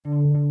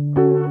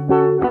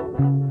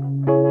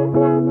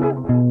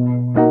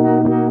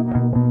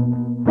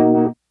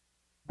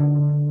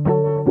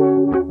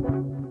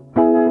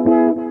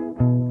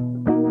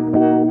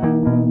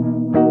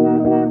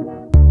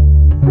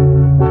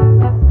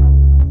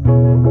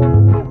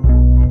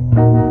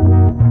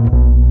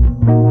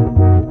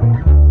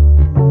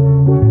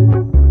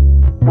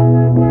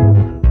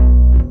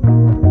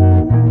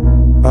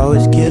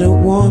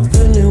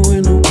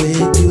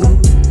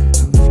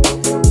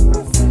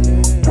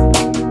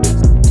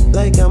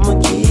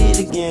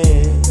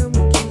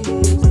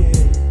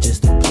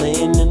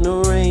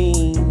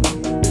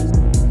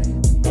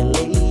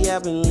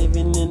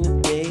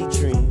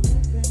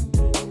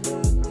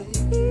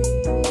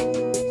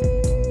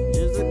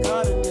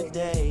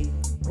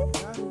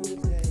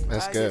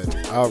That's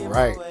good. All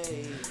right.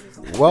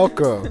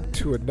 Welcome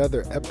to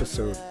another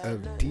episode of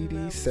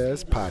DD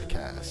Says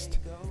Podcast.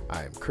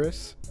 I am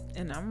Chris.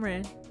 And I'm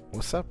Ren.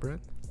 What's up,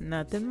 Ren?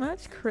 Nothing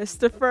much,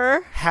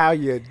 Christopher. How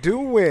you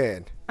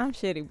doing? I'm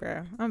shitty,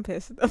 bro. I'm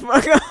pissed the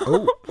fuck off.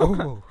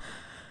 Oh.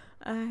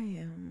 I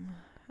am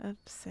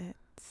upset.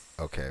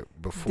 Okay,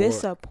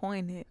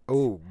 disappointed.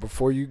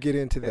 Before you get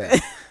into that,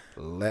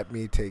 let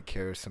me take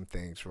care of some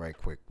things right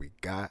quick. We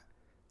got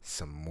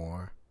some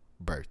more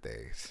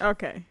birthdays.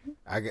 Okay.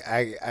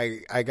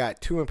 I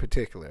got two in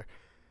particular.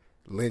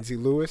 Lindsay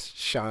Lewis,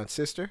 Sean's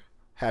sister,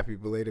 happy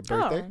belated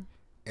birthday.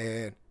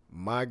 And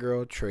my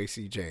girl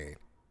Tracy Jane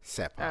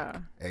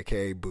Sepak,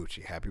 aka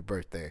Bucci, happy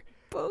birthday.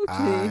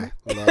 Bucci.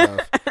 I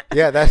love.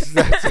 Yeah, that's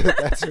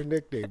her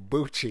nickname,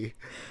 Bucci.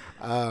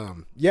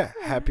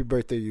 Happy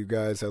birthday, you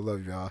guys. I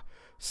love y'all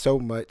so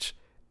much.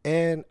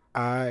 And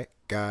I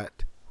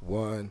got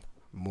one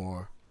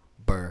more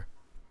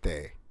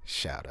birthday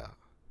shout out.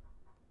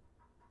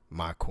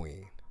 My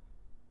queen.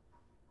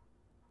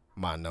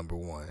 My number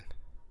one.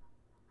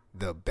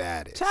 The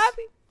baddest.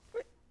 Choppy?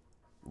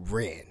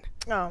 Ren.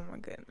 Oh my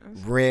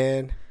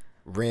goodness.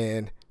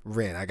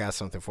 Ren. I got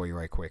something for you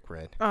right quick,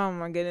 Ren. Oh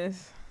my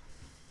goodness.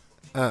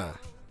 I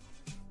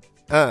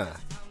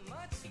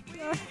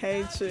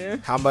hate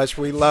you. How much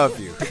we love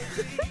you.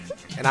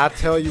 And I'll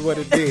tell you what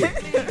it did.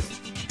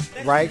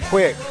 Right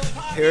quick.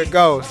 Here it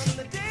goes.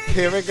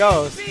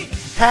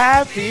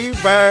 Happy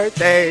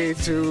birthday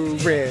to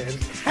Ren.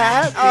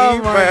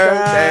 Happy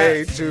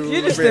birthday to Ren.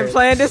 You just been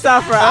playing this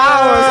out for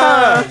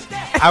hours,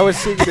 huh? I was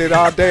singing it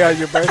all day on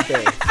your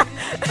birthday.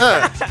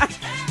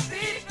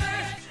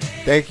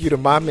 Thank you to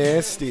my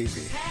man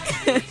Stevie.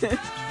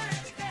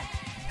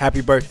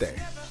 Happy birthday.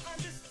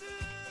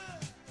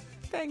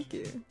 Thank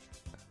you.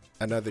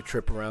 Another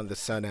trip around the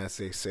sun, as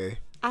they say.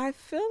 I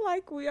feel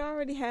like we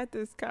already had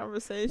this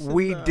conversation.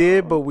 We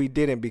did, but we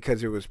didn't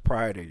because it was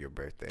prior to your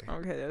birthday.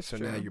 Okay, that's true.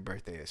 So now your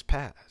birthday is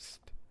passed.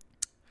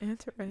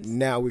 Interesting.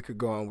 Now we could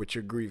go on with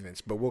your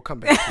grievance, but we'll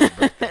come back to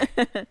your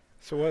birthday.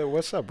 So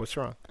what's up? What's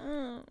wrong?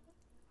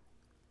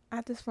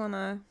 I just want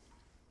to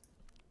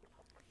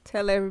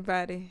tell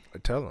everybody.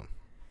 Tell them.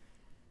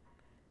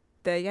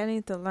 That y'all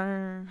need to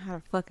learn how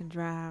to fucking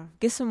drive.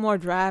 Get some more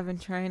driving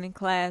training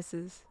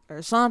classes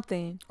or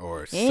something.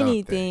 Or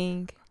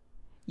anything.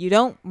 You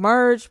don't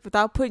merge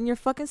without putting your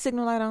fucking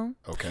signal light on.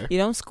 Okay. You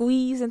don't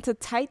squeeze into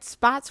tight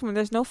spots when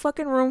there's no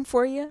fucking room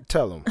for you.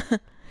 Tell them.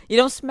 You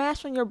don't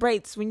smash on your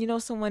brakes when you know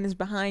someone is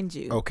behind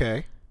you.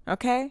 Okay.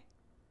 Okay?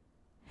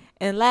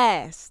 And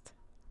last,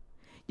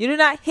 you do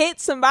not hit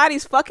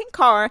somebody's fucking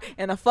car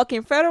in a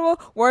fucking federal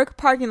work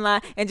parking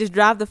lot and just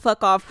drive the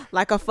fuck off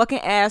like a fucking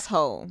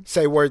asshole.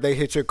 Say where they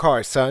hit your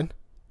car, son.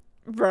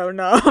 Bro,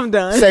 no, I'm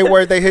done. Say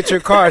where they hit your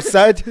car,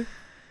 son.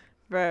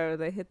 Bro,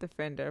 they hit the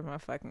fender of my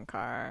fucking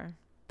car.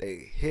 They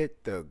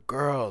hit the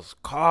girl's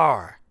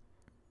car.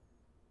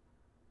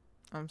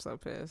 I'm so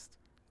pissed.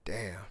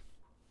 Damn.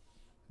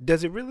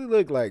 Does it really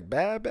look like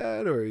bad,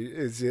 or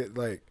is it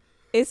like...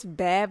 It's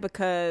bad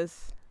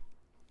because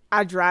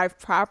I drive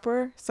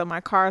proper, so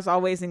my car is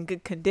always in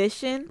good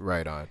condition.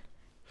 Right on.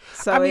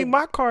 So I mean,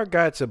 my car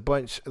got a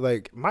bunch...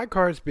 Like, my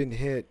car's been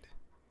hit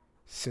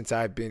since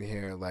I've been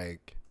here,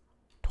 like,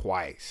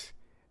 twice.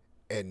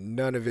 And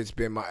none of it's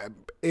been my...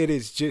 It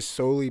has just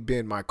solely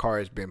been my car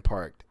has been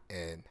parked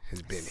and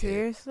has been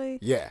Seriously?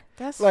 hit. Yeah.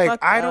 That's like,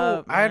 fucked I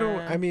up,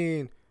 I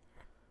mean...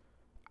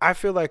 I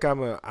feel like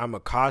I'm a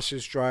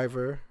cautious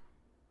driver.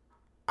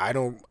 I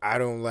don't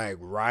like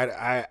ride.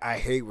 I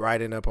hate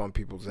riding up on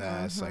people's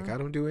ass. Like, I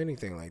don't do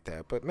anything like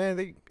that. But man,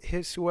 they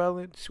hit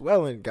Swellen.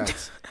 Swellen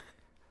got.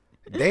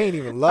 They ain't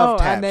even love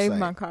taps. I named like,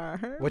 my car.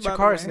 What's your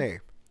car's name?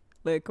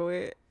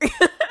 Liquid.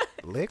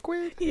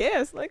 Liquid?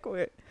 Yes,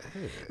 Liquid.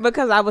 Yeah.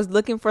 Because I was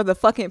looking for the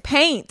fucking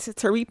paint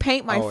to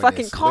repaint my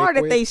fucking car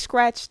liquid? that they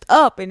scratched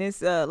up, and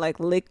it's like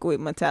liquid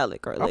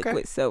metallic or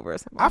liquid silver or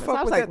something. I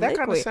fuck with that. That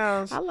kind of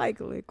sounds. I like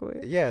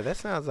Liquid. Yeah, that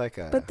sounds like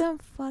a. But them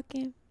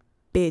fucking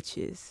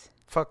bitches.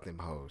 Fuck them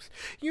hoes.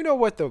 You know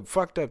what the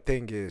fucked up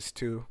thing is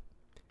too?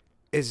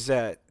 Is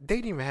that they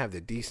didn't even have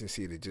the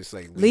decency to just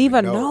like leave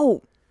a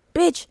note.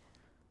 Bitch.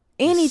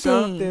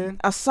 Anything.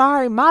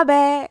 Sorry, my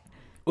bad.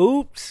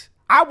 Oops.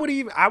 I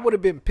would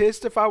have been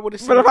pissed if I would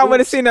have seen. But if I would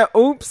have seen a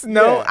oops,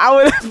 no, yeah. I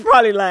would have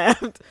probably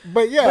laughed.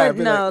 But yeah,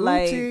 but no,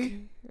 like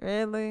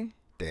really?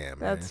 Damn,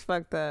 that's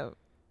fucked up.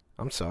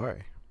 I'm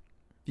sorry.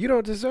 You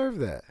don't deserve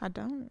that. I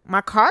don't. My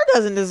car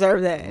doesn't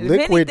deserve that.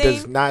 Liquid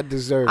does not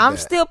deserve that. I'm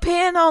still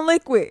paying on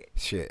Liquid.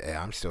 Shit,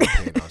 I'm still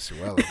paying on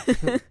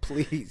Swellen.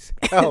 Please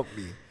help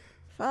me.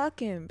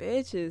 Fucking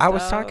bitches. I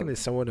was talking to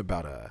someone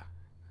about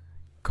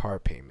car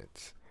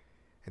payments,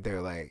 and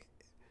they're like,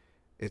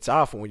 it's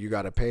awful when you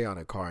got to pay on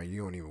a car and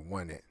you don't even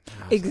want it.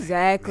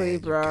 Exactly,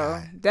 like,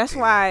 bro. That's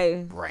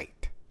why.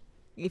 Right.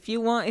 If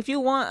you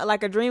want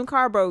like a dream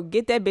car, bro,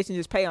 get that bitch and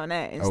just pay on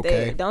that instead.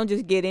 Okay. Don't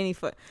just get any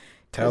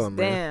Tell them,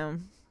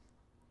 damn.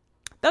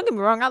 Don't get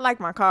me wrong, I like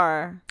my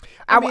car.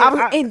 I'm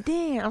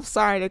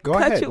sorry to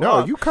cut you off.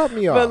 No, you cut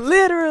me off. But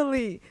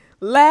literally,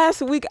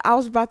 last week I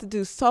was about to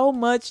do so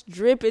much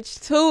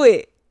drippage to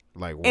it.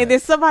 Like what? and then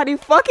somebody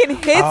fucking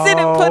hits it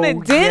and put a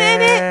dent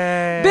in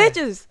yeah. it.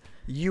 Bitches.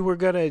 You were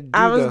gonna do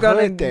I was the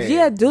gonna hood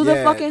thing. do the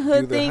fucking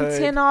hood do the thing, hood.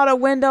 tint all the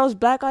windows,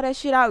 black all that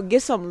shit out,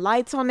 get some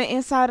lights on the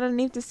inside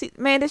underneath the seat.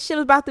 Man, this shit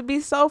was about to be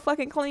so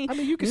fucking clean. I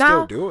mean, you can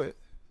now, still do it.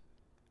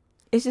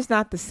 It's just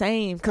not the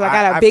same because I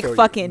got a big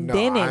fucking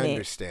dent in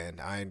it.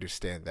 I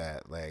understand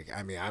that. Like,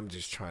 I mean, I'm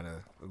just trying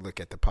to look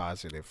at the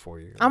positive for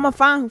you. I'm gonna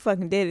find who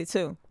fucking did it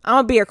too. I'm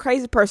gonna be a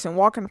crazy person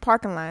walking the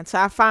parking line, so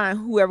I find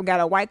whoever got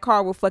a white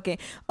car with fucking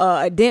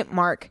a dent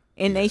mark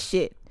in they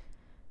shit.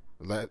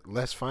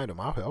 Let's find them.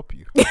 I'll help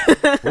you.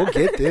 We'll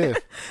get them.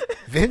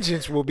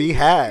 Vengeance will be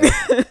had.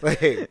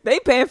 Like, they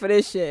paying for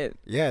this shit.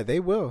 Yeah,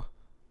 they will.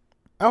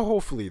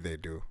 Hopefully they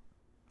do.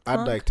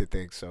 I'd like to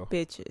think so.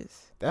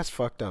 Bitches. That's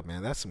fucked up,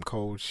 man. That's some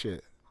cold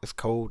shit. It's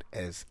cold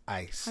as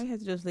ice. I had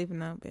to just leave a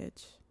note,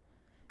 bitch.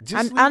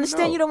 I I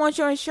understand you don't want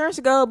your insurance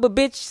to go, but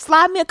bitch,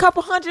 slide me a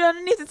couple $100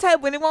 underneath the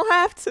table and it won't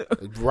have to.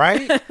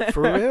 Right?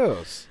 For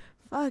reals.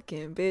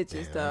 Fucking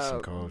bitches, Damn, dog. that's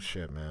some cold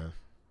shit, man.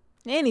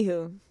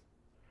 Anywho.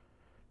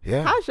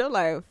 Yeah. How's your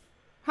life?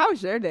 How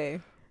was your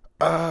day?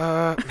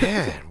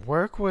 Man,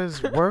 work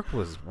was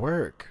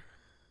work.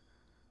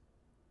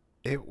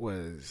 It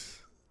was,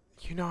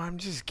 I'm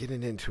just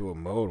getting into a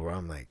mode where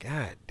I'm like,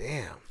 God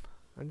damn,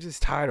 I'm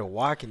just tired of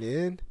walking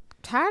in.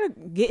 Tired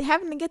of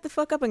having to get the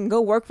fuck up and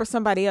go work for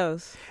somebody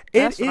else.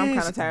 That's what I'm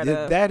kind of tired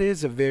of. That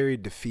is a very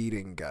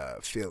defeating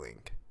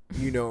feeling,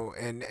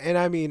 and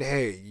I mean,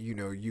 hey,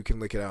 you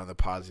can look at it on the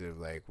positive,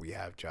 like we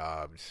have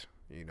jobs,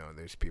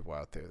 there's people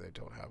out there that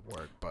don't have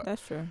work, but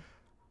that's true.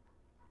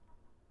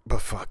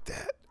 But fuck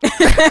that.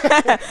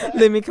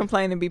 Let me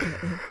complain and be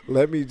petty.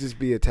 Let me just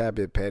be a tad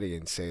bit petty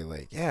and say,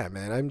 like, yeah,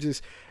 man,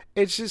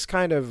 it's just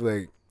kind of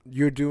like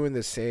you're doing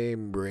the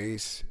same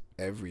race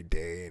every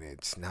day and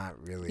it's not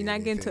really you're not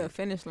anything. getting to a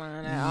finish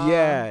line at all.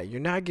 Yeah, you're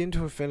not getting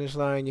to a finish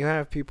line. You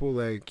have people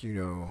like,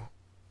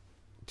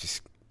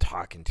 just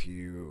talking to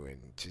you and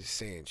just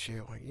saying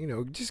shit like,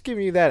 just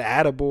giving you that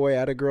attaboy,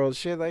 attagirl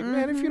shit. Like,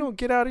 man, if you don't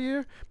get out of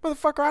here,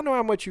 motherfucker, I know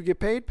how much you get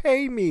paid.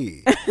 Pay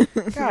me.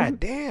 God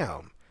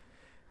damn.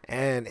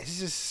 And it's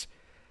just,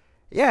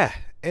 yeah.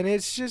 And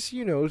it's just,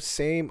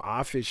 same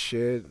office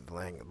shit,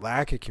 like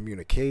lack of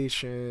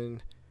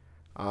communication.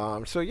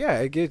 So yeah,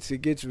 it gets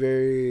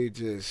very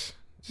just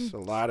a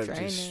lot of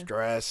just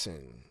stress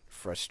and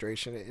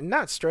frustration, and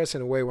not stress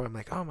in a way where I'm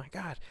like, oh my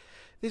God,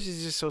 this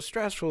is just so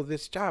stressful.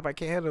 This job, I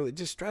can't handle it.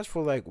 Just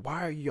stressful. Like,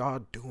 why are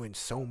y'all doing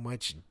so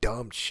much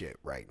dumb shit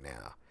right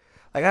now?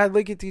 Like, I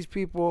look at these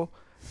people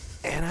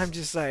and I'm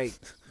just like,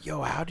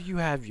 yo, how do you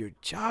have your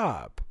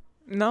job?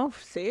 No,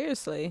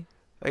 seriously.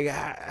 Like,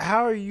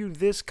 how are you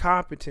this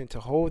competent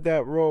to hold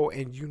that role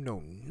and you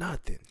know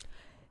nothing?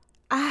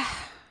 I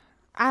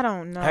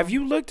don't know. Have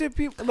you looked at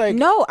people like?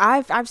 No,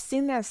 I've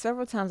seen that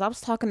several times. I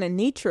was talking to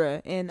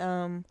Nitra,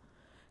 and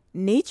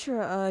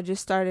Nitra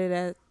just started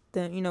at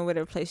the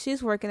whatever place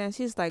she's working at.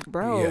 She's like,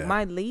 bro,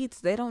 my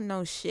leads, they don't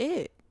know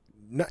shit.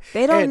 No,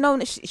 they don't know.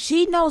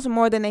 She knows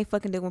more than they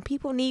fucking do. When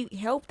people need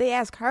help, they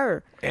ask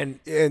her. And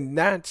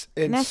that's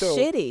so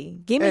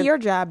shitty. Give me your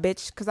job,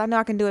 bitch, because I know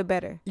I can do it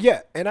better.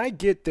 Yeah, and I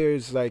get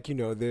there's like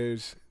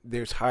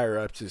there's higher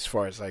ups as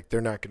far as like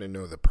they're not going to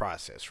know the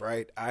process,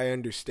 right? I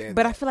understand.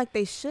 But I feel like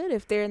they should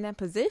if they're in that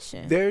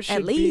position. There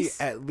should be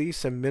at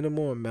least a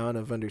minimal amount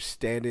of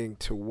understanding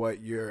to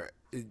what your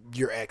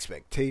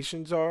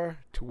expectations are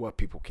to what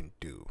people can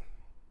do.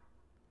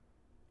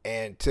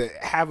 And to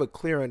have a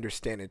clear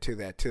understanding to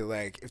that, to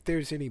like, if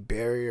there's any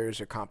barriers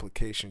or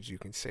complications, you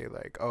can say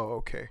like, oh,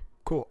 okay,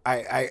 cool.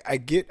 I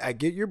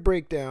get your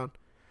breakdown.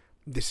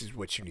 This is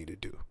what you need to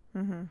do.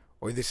 Mm-hmm.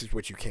 Or this is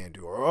what you can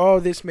do. Or, oh,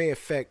 this may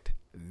affect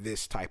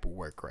this type of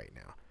work right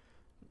now.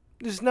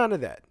 There's none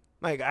of that.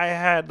 Like, I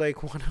had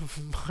like one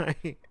of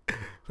my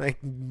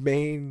like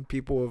main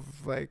people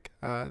of like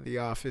the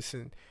office,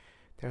 and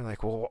they're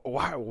like, well,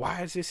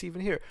 why is this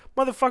even here?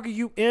 Motherfucker,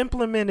 you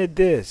implemented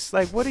this.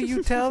 Like, what are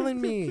you telling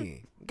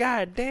me?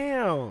 God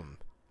damn.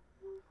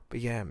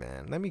 But yeah,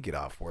 man, let me get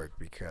off work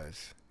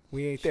because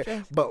we ain't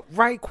there. But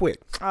right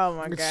quick. Oh,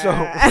 my God. So,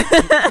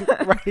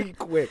 right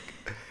quick.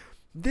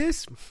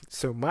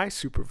 So my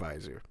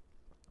supervisor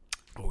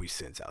always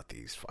sends out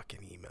these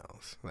fucking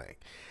emails. Like,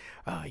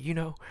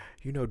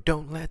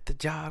 don't let the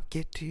job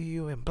get to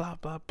you and blah,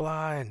 blah,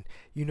 blah. And,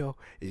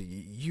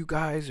 you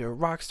guys are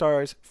rock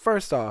stars.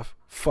 First off,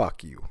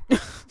 fuck you.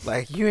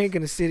 Like, you ain't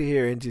going to sit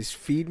here and just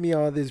feed me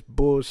all this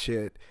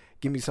bullshit,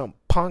 give me some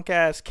punk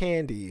ass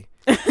candy,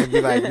 and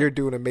be like, you're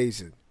doing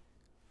amazing.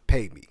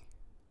 Pay me.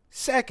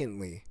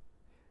 Secondly,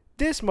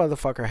 this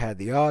motherfucker had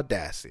the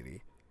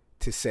audacity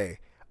to say,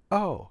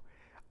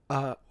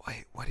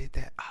 wait, what did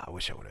that? I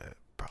wish I would have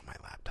brought my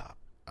laptop.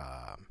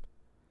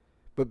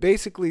 But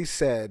basically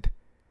said,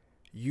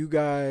 you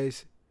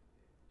guys,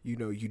 you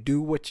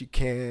do what you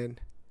can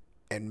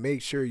and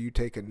make sure you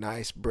take a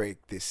nice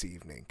break this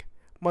evening.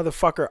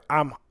 Motherfucker,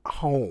 I'm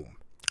home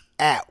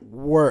at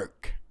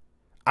work.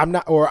 I'm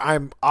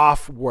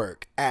off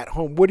work at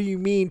home. What do you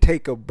mean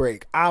take a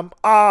break? I'm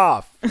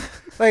off.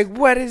 Like,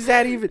 what is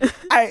that even?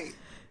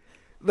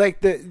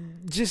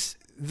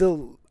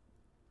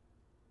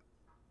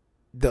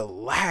 the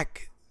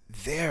lack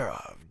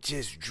thereof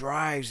just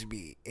drives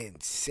me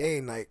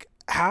insane. Like,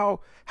 how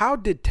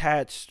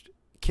detached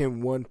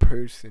can one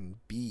person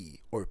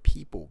be, or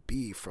people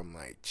be, from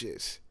like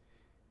just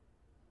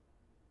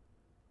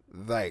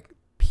like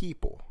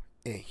people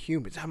and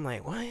humans? I'm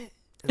like, what?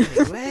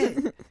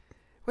 What?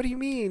 What do you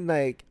mean?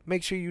 Like,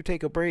 make sure you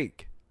take a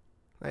break.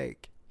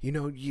 Like,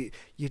 you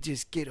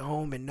just get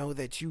home and know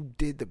that you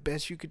did the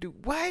best you could do.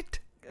 What?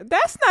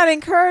 That's not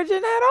encouraging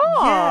at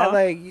all. Yeah,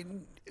 like,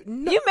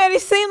 no. You made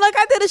it seem like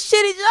I did a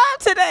shitty job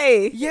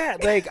today. Yeah,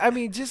 like, I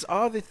mean, just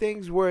all the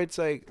things where it's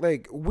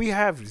like we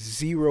have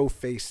zero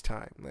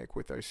FaceTime, like,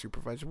 with our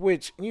supervisor,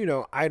 which,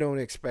 I don't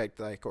expect,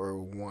 like, or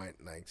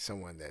want, like,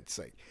 someone that's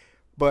like,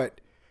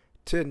 but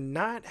to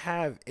not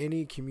have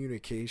any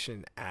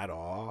communication at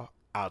all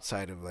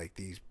outside of like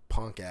these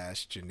punk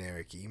ass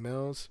generic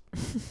emails,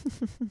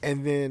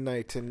 and then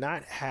like to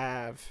not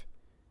have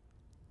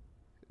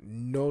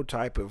no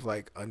type of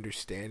like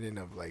understanding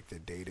of like the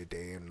day to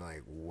day and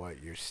like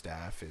what your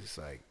staff is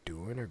like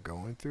doing or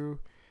going through,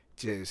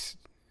 it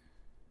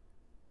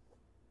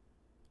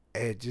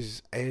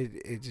just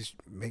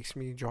makes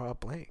me draw a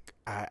blank.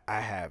 I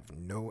have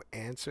no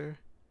answer.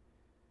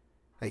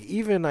 Like,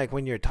 even like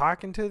when you're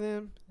talking to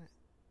them,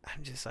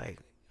 I'm just like,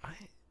 what?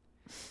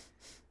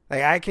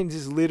 Like, I can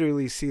just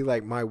literally see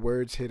like my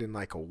words hitting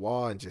like a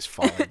wall and just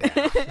falling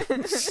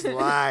down,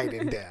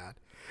 sliding down.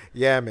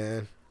 Yeah,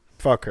 man.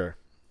 Fuck her.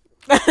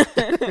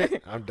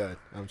 I'm done.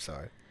 I'm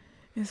sorry.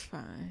 It's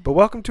fine. But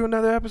welcome to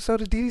another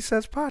episode of Dee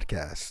Says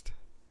Podcast,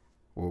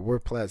 where we're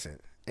pleasant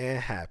and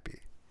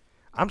happy.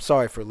 I'm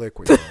sorry for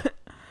Liquid, though.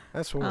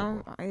 That's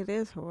horrible. It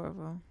is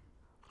horrible.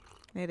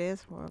 It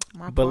is horrible.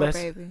 My poor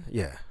baby.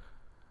 Yeah.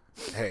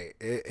 Hey,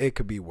 it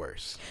could be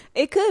worse.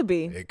 It could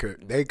be. They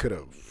could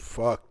have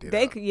fucked it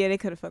up. They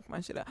could have fucked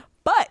my shit up.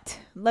 But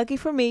lucky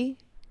for me,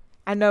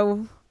 I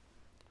know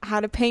how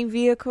to paint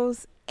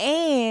vehicles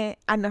and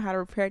I know how to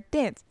repair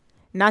dents.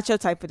 Not your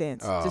type of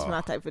dents, just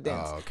my type of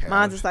dents. Okay.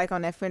 Mine's just like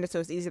on that fender, so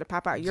it's easy to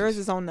pop out. Yours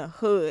is on the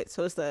hood,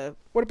 so it's the.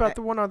 What about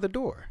the one on the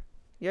door?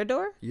 Your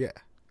door? Yeah,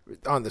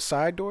 on the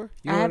side door.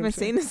 I haven't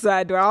seen the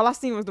side door. All I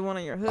seen was the one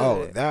on your hood.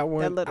 Oh, that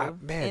one. That little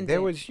man,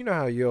 there was. You know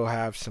how you'll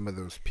have some of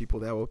those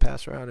people that will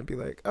pass around and be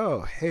like,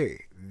 "Oh,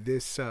 hey,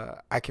 this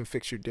I can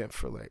fix your dent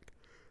for like."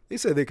 They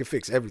said they could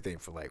fix everything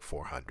for like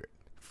 $400.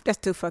 That's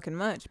too fucking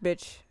much,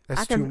 bitch.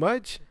 That's too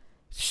much.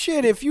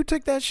 Shit, if you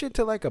took that shit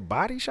to like a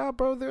body shop,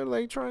 bro, they're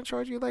like trying to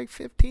charge you like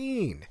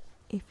 $15.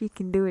 If you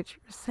can do it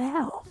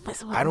yourself,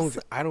 I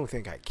don't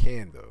think I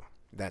can though.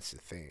 That's the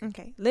thing.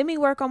 Okay, let me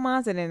work on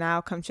mine and then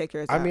I'll come check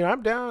yours out. I mean,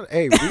 I'm down.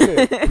 Hey, we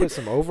could put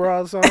some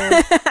overalls on,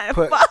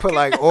 put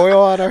like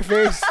oil on our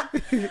face. Oh,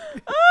 you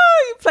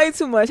play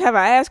too much. Have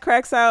our ass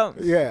cracks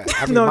out? Yeah,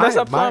 I mean, no, that's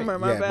a plumber.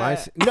 My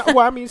bad. No, well,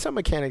 I mean, some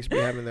mechanics be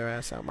having their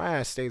ass out. My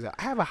ass stays out.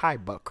 I have a high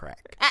butt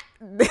crack.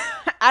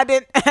 I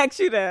didn't ask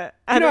you that.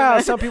 You know how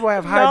some people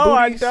have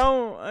high booties?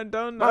 No, I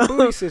don't know. My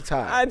booty sits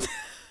high.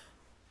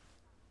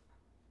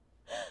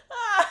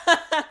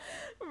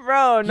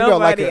 Bro,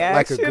 nobody asked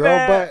like a you girl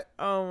that. butt.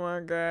 Oh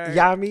my god.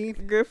 Y'all mean?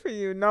 Good for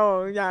you.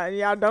 No,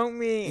 y'all don't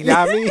mean.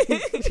 Y'all mean?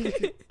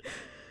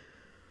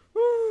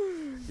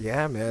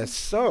 Yeah, man.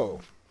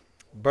 So,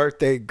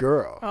 birthday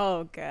girl.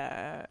 Oh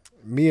god.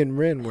 Me and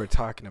Ren were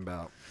talking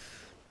about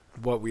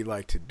what we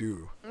like to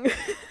do.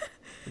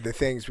 The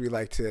things we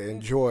like to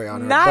enjoy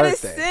on our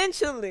birthday. Not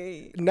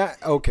essentially. Not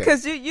okay.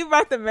 Because you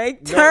about to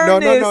make No.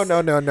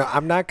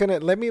 I'm not gonna.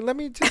 Let me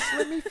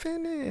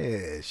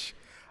finish.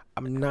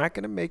 I'm not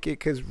gonna make it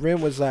because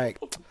Ren was like,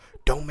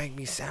 "Don't make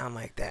me sound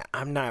like that."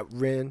 I'm not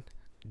Ren.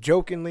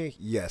 Jokingly,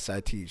 yes, I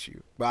tease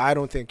you, but I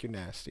don't think you're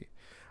nasty.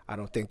 I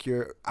don't think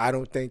you're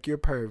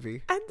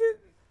pervy. I did.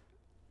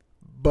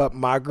 But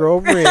my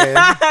girl Ren,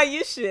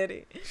 you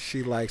shitty.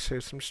 She likes her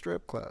some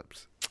strip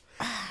clubs.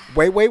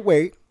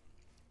 Wait.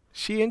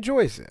 She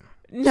enjoys them.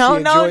 No.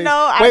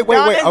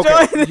 Wait.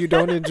 Enjoy them. You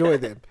don't enjoy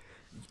them.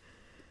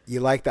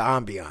 You like the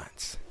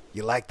ambiance.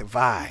 You like the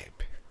vibe.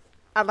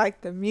 I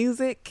like the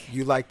music.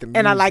 You like the music.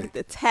 And I like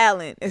the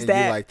talent. You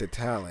like the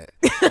talent.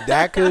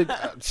 That could,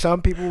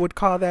 some people would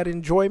call that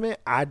enjoyment.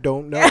 I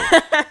don't know.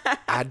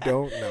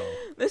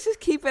 Let's just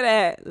keep it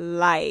at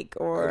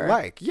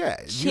yeah.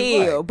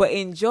 Chill. But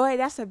enjoy,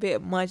 that's a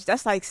bit much.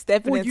 That's like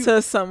stepping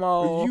into some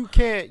old. You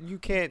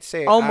can't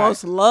say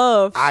almost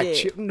love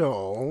shit.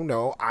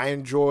 No.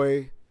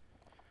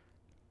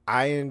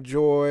 I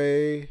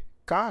enjoy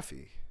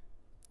coffee.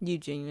 You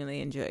genuinely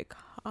enjoy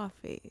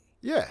coffee.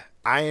 Yeah.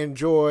 I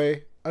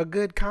enjoy a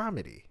good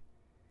comedy.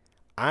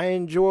 I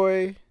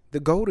enjoy the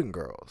Golden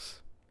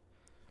Girls.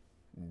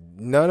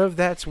 None of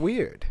that's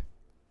weird.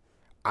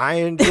 I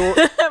enjoy...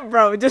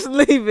 Bro, just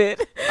leave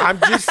it. I'm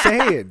just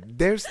saying.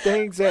 There's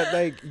things that,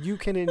 like, you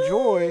can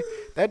enjoy.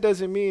 That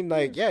doesn't mean,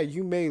 like, yeah,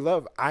 you may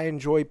love... I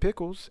enjoy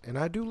pickles, and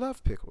I do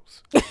love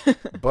pickles.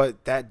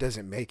 But that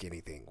doesn't make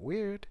anything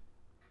weird.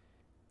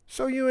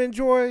 So you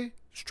enjoy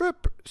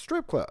strip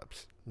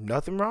clubs.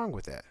 Nothing wrong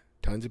with that.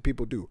 Tons of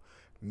people do.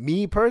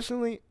 Me,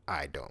 personally,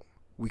 I don't.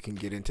 We can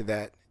get into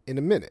that in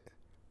a minute.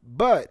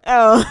 But...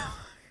 Oh...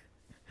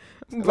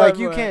 Like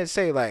you can't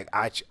say like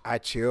I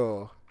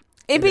chill.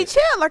 It be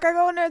chill. Like I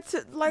go in there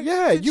to like.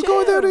 Yeah, to you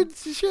chill. go there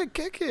to shit,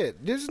 kick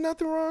it. There's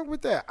nothing wrong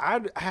with that.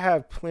 I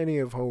have plenty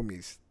of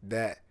homies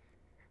that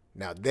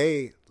now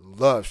they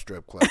love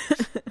strip clubs.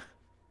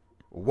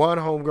 One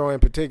homegirl in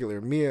particular,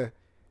 Mia,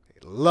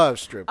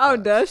 loves strip clubs.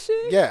 Oh, does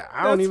she? Yeah,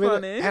 I don't even.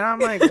 Funny. And I'm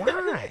like,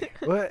 why?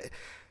 But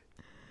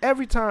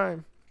every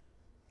time.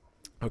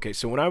 Okay,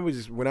 so when I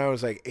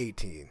was like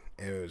 18,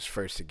 and it was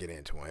first to get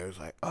into one, it was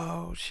like,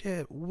 oh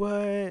shit,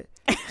 what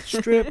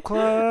strip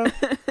club?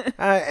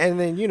 And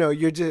then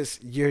you're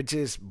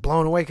just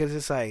blown away because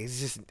it's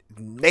just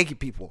naked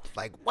people.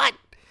 Like what?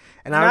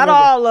 And not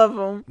all of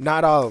them.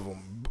 Not all of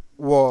them.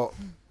 Well,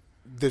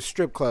 the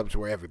strip clubs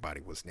where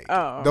everybody was naked.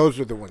 Oh. Those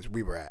were the ones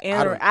we were at.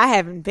 And I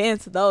haven't been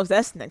to those.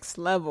 That's next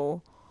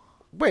level.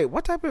 Wait,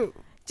 what type of?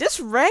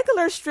 Just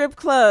regular strip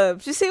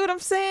clubs. You see what I'm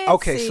saying?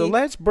 Okay, so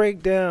let's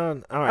break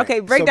down. All right. Okay,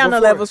 break down the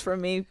levels for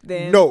me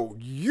then. No,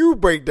 you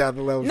break down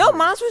the levels. No,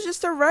 mine was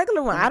just a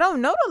regular one. I don't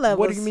know the levels.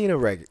 What do you mean a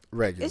regular?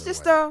 It's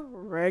just a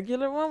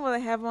regular one where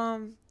they have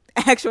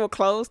actual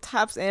clothes,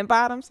 tops and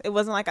bottoms. It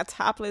wasn't like a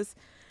topless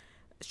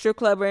strip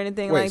club or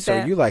anything like that.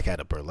 Wait, so you like at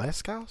a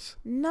burlesque house?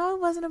 No, it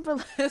wasn't a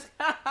burlesque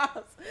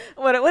house.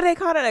 What do they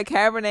call it? A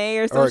cabaret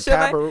or some shit?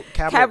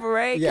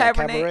 Cabaret? Yeah,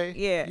 cabaret?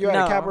 Yeah. You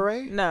had a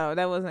cabaret? No,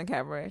 that wasn't a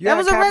cabaret. That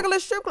was a regular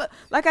strip club.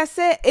 Like I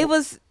said, it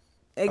was,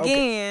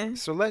 again. Okay.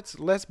 So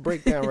let's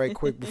break down right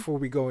quick before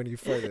we go any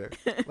further.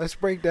 Let's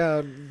break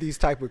down these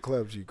type of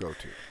clubs you go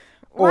to.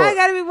 Why it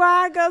gotta be where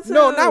I go to?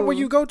 No, not where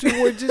you go to,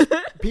 where just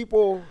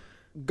people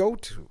go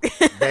to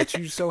that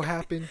you so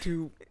happen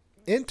to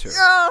enter.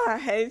 Oh, I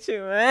hate you,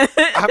 man.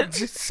 I'm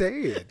just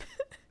saying.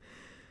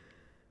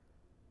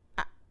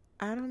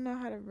 I don't know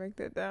how to break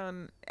that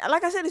down.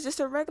 Like I said, it's just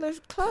a regular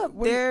club.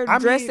 They're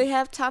dressed, they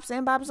have tops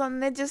and bottoms on,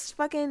 and they're just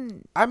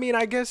fucking... I mean,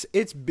 I guess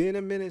it's been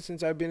a minute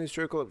since I've been in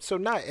strip club, so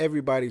not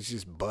everybody's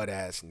just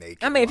butt-ass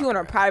naked. I mean, if you want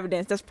a private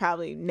dance, that's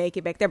probably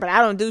naked back there, but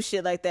I don't do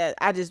shit like that.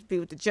 I just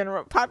be with the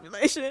general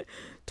population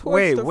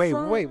towards the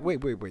front.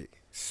 Wait.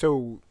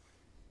 So,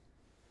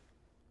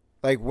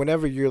 like,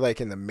 whenever you're, like,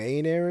 in the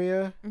main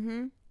area...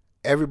 Mm-hmm.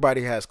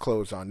 Everybody has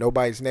clothes on.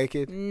 Nobody's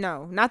naked?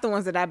 No. Not the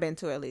ones that I've been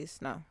to, at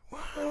least. No.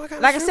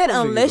 Like I said,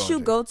 unless you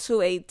go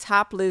to a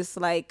topless,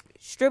 like,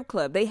 strip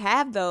club. They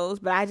have those,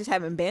 but I just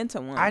haven't been to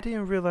one. I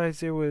didn't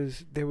realize there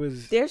was...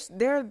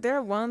 There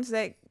are ones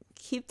that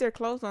keep their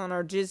clothes on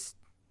or just,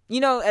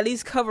 at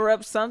least cover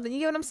up something. You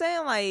get what I'm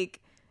saying?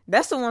 Like,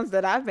 that's the ones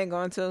that I've been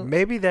going to.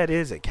 Maybe that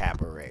is a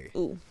cabaret.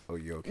 Ooh. Oh,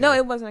 you okay? No,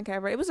 it wasn't a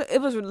cabaret. It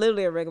was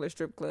literally a regular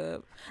strip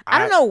club. I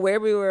don't know where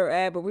we were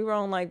at, but we were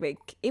on like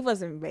it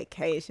wasn't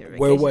vacation.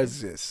 Where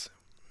was this?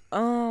 I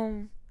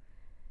don't.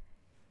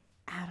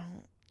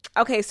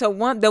 Okay, so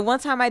the one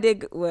time I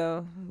did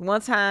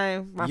first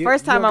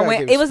time I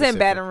went, it was in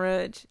Baton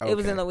Rouge. Okay. It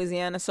was in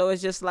Louisiana, so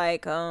it's just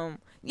like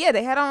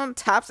they had on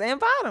tops and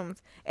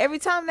bottoms every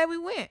time that we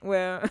went.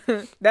 Well,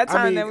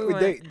 that we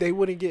went, they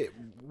wouldn't get.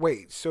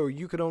 Wait, so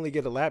you could only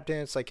get a lap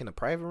dance like in a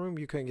private room?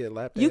 You couldn't get a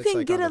lap dance. You can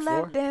like, get on a the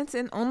floor? lap dance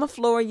on the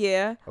floor,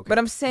 yeah. Okay. But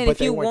I'm saying but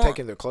if you want, they weren't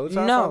taking their clothes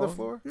off on the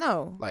floor.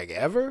 No, like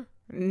ever.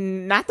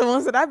 Not the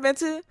ones that I've been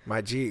to.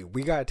 My G,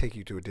 we gotta take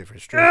you to a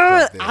different strip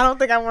club. I don't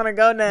think I want to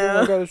go now. You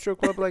want to go to a strip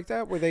club like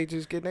that where they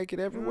just get naked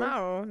everywhere?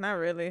 No, not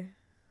really.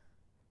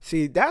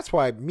 See, that's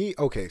why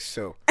okay,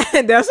 so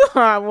that's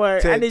how I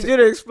work. I need you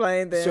to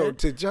explain that. So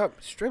to jump,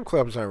 strip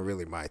clubs aren't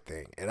really my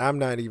thing, and I'm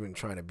not even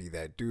trying to be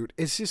that dude.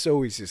 It's just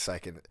always just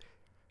like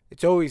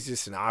it's always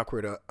just an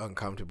awkward,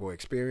 uncomfortable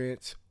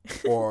experience,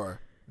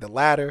 or the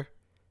latter.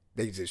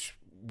 They just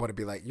want to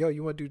be like, "Yo,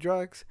 you want to do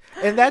drugs?"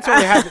 And that's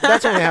only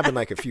happened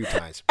like a few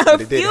times.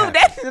 That's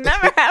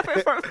never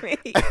happened for me.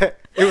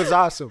 It was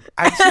awesome.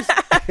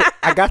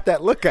 I got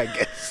that look, I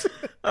guess.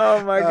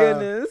 Oh my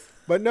goodness.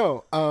 But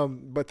no,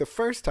 but the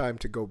first time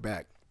to go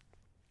back,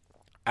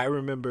 I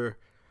remember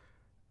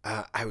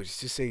I was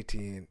just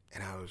 18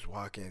 and I was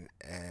walking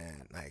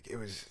and like it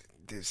was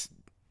this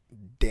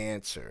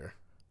dancer.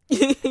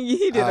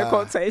 You did a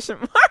quotation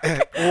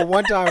mark. Well,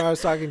 one time I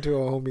was talking to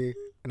a homie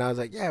and I was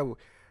like, yeah,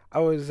 I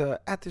was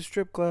at the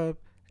strip club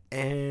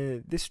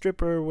and this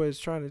stripper was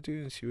trying to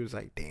do, and she was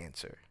like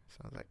dancer. So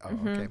I was like,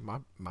 oh, okay,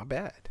 my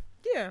bad.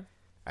 Yeah.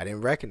 I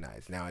didn't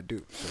recognize. Now I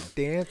do. So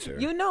dancer.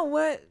 You know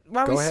what?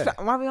 While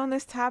we on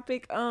this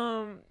topic, you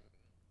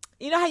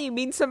know how you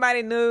meet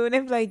somebody new and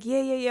they're like,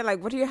 yeah.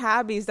 Like, what are your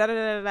hobbies? Da da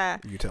da da.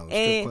 You telling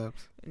strip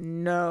clubs?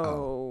 No.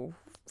 Oh.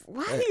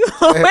 Why are you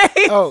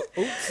always? Oh,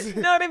 oops.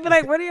 No, they'd be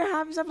like, what are your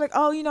hobbies? I'm like,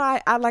 oh,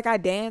 I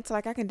dance.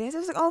 Like, I can dance. I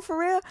was like, oh, for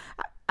real?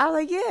 I was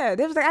like, yeah.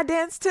 They was like, I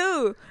dance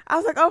too. I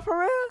was like, oh, for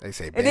real? They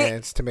say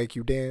dance to make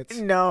you dance?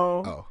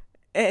 No. Oh.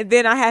 And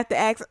then I have to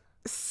ask,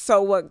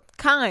 so what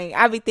kind?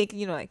 I be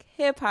thinking, like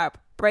hip hop,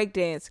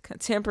 breakdance,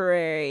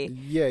 contemporary,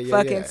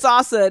 fucking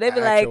salsa. They be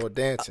actual like,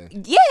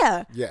 dancing.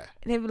 Yeah. And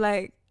they be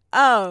like,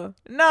 oh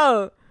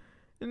no,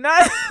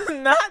 not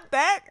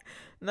that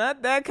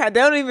kind. They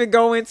don't even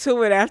go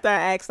into it after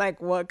I ask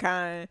like what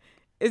kind.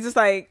 It's just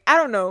like, I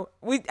don't know.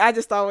 I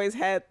just always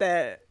had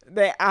that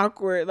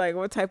awkward like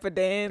what type of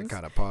dance.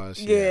 Kind of pause.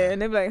 Yeah,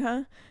 and they be like,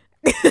 huh?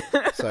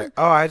 It's like,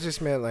 oh, I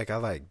just meant like I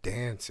like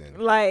dancing.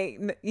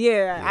 Like,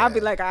 yeah. I'd be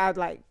like, I'd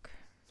like,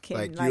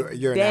 can like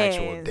you're dance.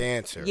 an actual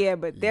dancer. Yeah,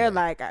 but they're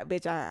like,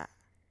 bitch,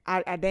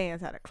 I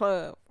dance at a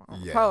club.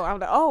 Yeah. Pole. I'm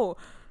like, oh,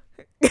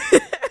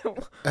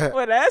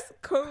 well, that's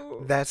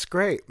cool. That's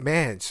great,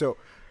 man. So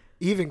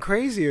even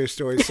crazier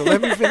stories. So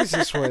let me finish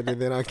this one, and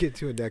then I'll get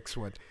to a next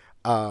one.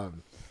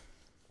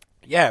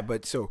 Yeah,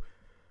 but so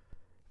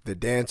the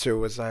dancer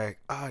was like,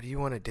 "Oh, do you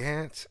want to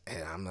dance?"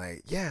 And I'm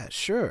like, "Yeah,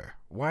 sure.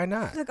 Why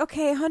not?" She's like,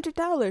 okay,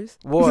 $100.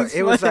 Well,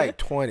 it was like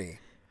 20,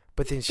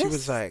 but then she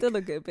was like, still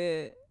a good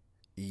bit.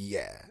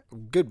 Yeah,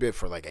 good bit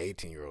for like an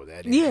 18-year-old.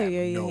 That didn't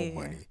have no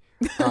money.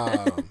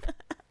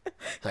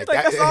 Like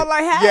that's all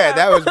I have. Yeah,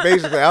 that was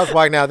basically. I was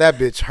walking out. That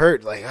bitch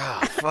hurt. Like,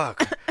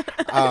 fuck.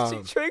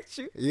 She tricked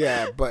you.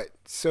 Yeah, but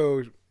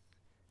so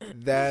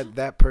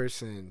that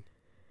person,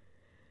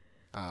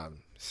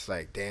 is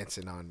like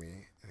dancing on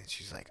me, and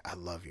she's like, "I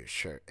love your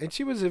shirt," and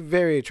she was a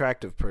very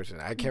attractive person.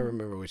 I can't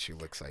remember what she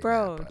looks like.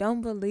 Bro, now,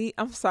 don't believe.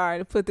 I'm sorry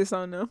to put this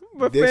on them,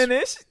 but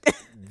finish.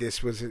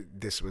 This was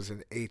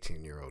an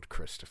 18-year-old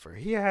Christopher.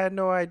 He had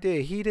no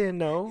idea. He didn't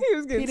know. He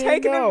was getting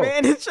taken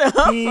advantage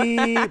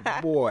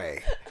of.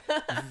 Boy,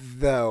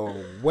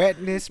 the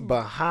wetness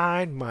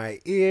behind my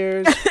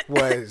ears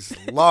was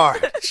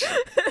large.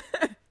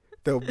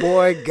 The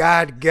boy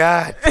got.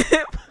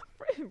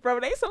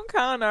 Bro, they some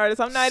con artists.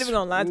 I'm not even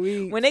gonna lie.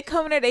 When they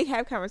come in there, they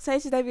have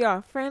conversations. They be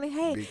all friendly.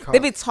 Hey, they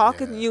be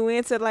talking you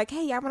into like,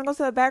 hey, y'all wanna go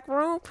to the back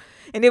room?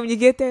 And then when you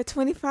get there,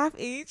 25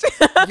 each.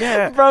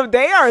 Yeah, bro,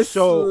 they are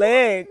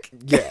slick.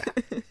 Yeah.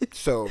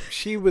 So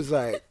she was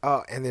like,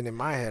 oh, and then in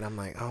my head, I'm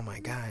like, oh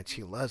my god,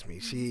 she loves me.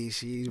 She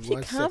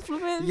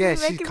complimented me. Yeah,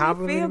 she's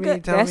complimenting me.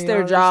 That's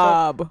their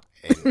job.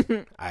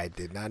 And I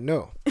did not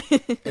know.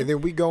 And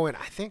then we go in,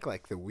 I think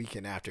like the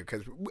weekend after,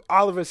 because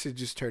all of us had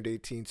just turned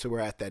 18, so we're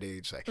at that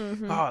age, like,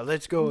 oh,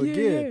 let's go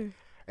again.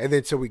 And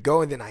then so we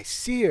go, and then I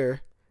see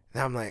her,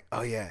 and I'm like,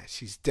 oh yeah,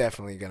 she's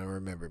definitely gonna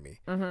remember me.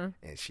 And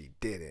she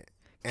didn't.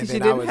 And then she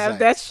didn't have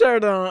that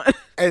shirt on.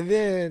 And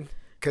then,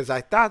 because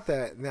I thought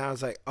that, and I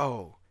was like,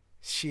 oh,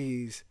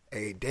 she's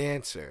a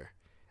dancer,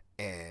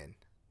 and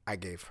I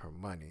gave her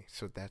money,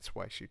 so that's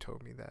why she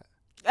told me that.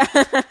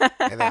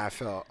 And then I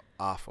felt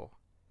awful.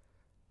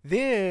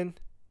 Then,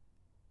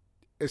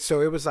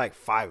 so it was like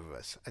 5 of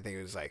us. I think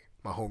it was like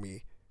my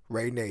homie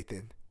Ray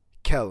Nathan,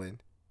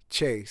 Kellen,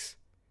 Chase,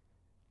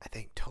 I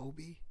think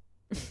Toby,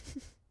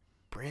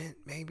 Brent,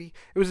 maybe.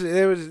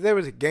 There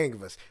was a gang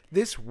of us.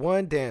 This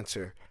one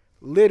dancer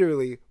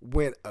literally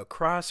went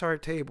across our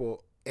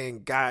table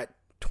and got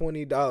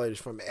 $20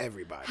 from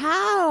everybody.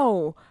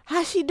 How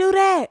she do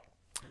that?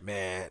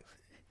 Man,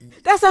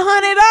 that's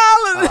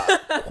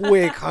 $100.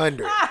 Quick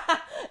 100.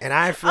 And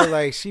I feel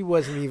like she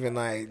wasn't even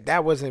like,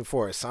 that wasn't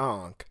for a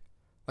song.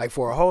 Like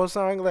for a whole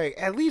song, like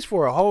at least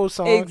for a whole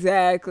song.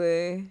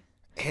 Exactly.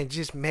 And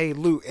just made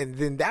loot. And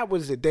then that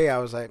was the day I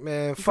was like,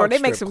 man, fuck bro, they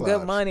make strip some clubs.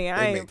 good money.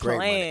 I ain't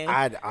playing.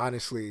 I'd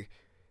honestly.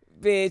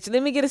 Bitch,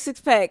 let me get a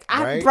 6-pack.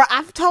 Right?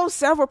 I've told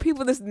several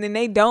people this and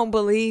they don't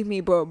believe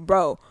me, but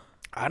bro.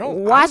 I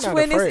don't watch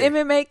when this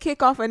MMA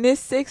kick off and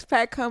this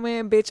 6-pack come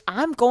in, bitch.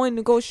 I'm going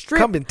to go strip.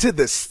 Coming to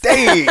the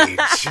stage.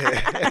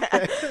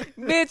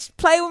 Bitch,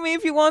 play with me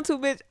if you want to,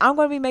 bitch. I'm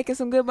going to be making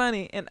some good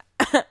money and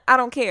I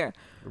don't care.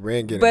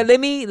 But let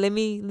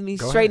me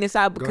straighten this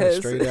out because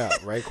straight out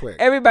right quick.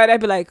 Everybody,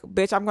 I'd be like,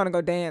 bitch, I'm gonna go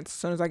dance as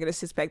soon as I get a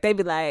 6-pack. They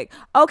be like,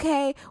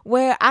 okay,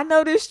 well, I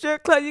know this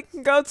strip club you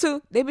can go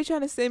to. They be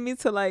trying to send me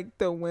to like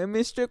the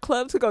women's strip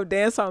club to go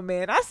dance on,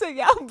 man. I said,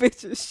 y'all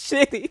bitches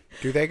shitty.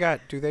 Do they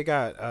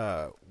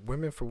got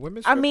women for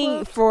women's strip I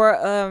mean, clubs? For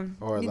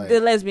or like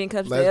the lesbian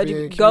clubs,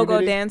 the go-go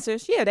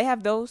dancers. Yeah, they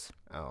have those.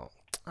 Oh.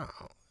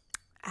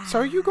 So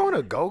are you going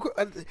to go-go?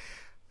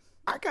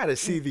 I gotta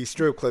see these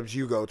strip clubs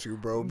you go to,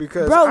 bro,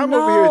 because I'm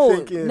over here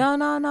thinking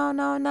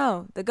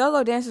No. The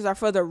go-go dancers are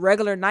for the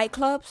regular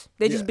nightclubs.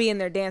 They just be in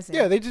there dancing.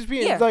 Yeah, they just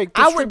be in like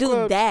the I strip would do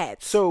clubs.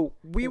 that. So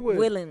we would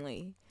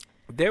willingly.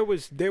 There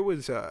was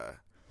a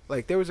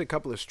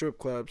couple of strip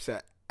clubs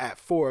that at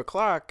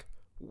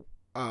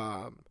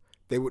 4:00,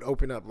 they would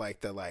open up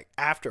like the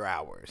after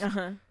hours.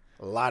 A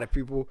lot of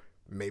people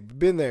maybe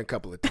been there a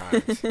couple of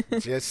times.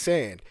 Just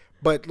saying.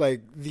 But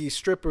like these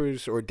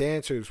strippers or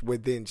dancers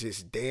would then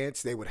just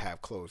dance. They would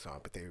have clothes on,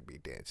 but they would be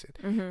dancing.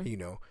 You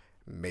know,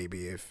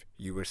 maybe if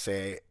you were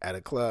say at a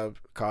club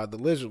called the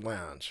Lizard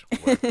Lounge,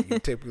 where you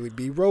typically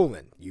be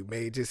rolling, you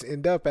may just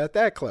end up at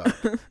that club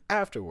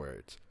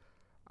afterwards.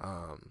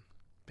 But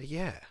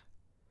yeah.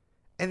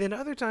 And then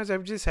other times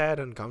I've just had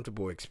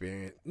uncomfortable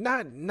experience.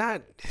 Not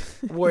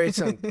where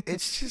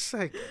it's just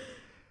like,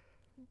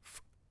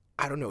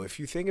 I don't know. If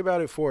you think about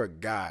it for a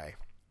guy.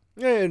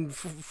 And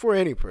for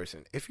any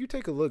person, if you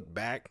take a look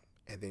back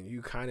and then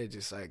you kind of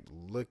just like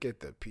look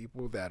at the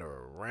people that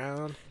are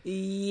around,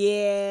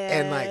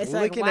 and like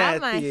looking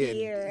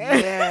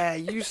at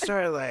you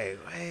start like,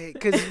 wait,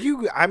 because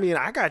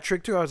I got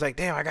tricked too. I was like,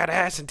 damn, I got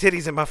ass and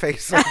titties in my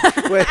face.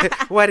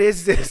 Like, what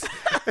is this?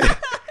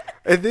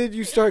 And then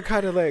you start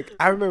kind of like,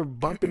 I remember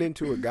bumping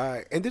into a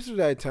guy, and this was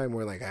at a time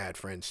where like I had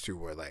friends too,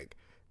 where like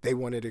they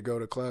wanted to go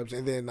to clubs,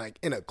 and then like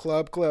in a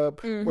club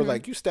where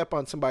like you step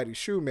on somebody's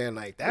shoe, man,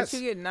 like that's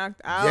you get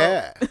knocked out.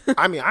 Yeah,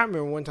 I mean, I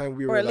remember one time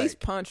we were or at like, least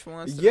punch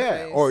once.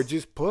 Yeah, or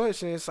just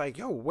push, and it's like,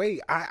 yo,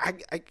 wait, I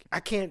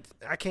can't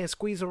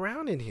squeeze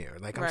around in here.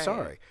 Like, I'm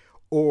sorry.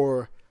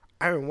 Or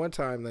I remember one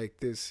time like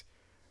this,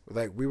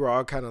 like we were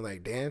all kind of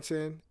like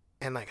dancing.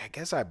 And, like, I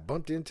guess I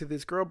bumped into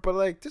this girl, but,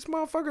 like, this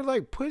motherfucker,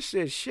 like, pushed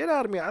the shit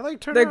out of me. I, like,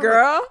 turned around. The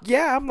girl? Like,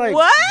 yeah, I'm like,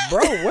 what?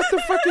 Bro, what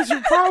the fuck is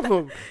your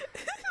problem?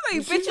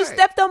 Like, bitch, you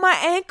stepped on my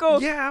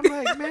ankle. Yeah, I'm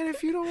like, man,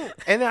 if you don't.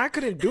 And then I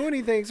couldn't do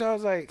anything, so I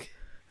was like,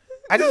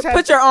 I just had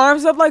put your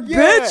arms up like,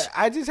 bitch.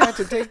 I just had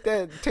to take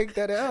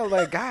that L.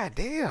 Like, god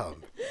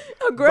damn.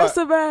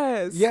 Aggressive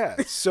ass. Yeah,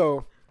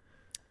 so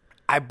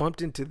I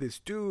bumped into this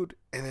dude,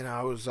 and then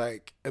I was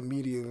like,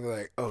 immediately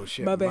like, oh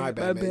shit, my bad,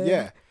 man.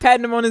 Yeah.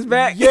 Patting him on his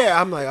back.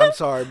 Yeah, I'm like, I'm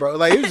sorry, bro.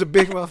 Like, he was a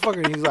big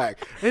motherfucker, and he's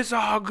like, it's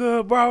all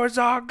good, bro. It's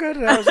all good.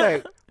 And I was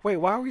like, wait,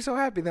 why are we so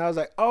happy? And I was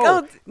like,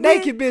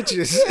 naked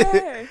bitches.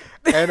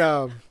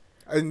 Yeah.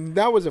 And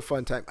that was a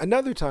fun time.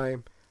 Another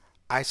time,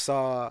 I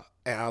saw,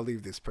 and I'll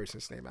leave this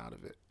person's name out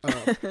of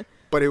it,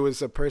 but it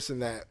was a person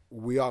that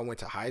we all went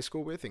to high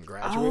school with and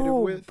graduated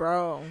with,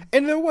 bro.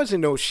 And there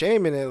wasn't no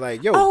shame in it.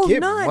 Like, yo,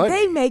 get money.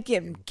 They make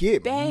it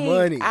get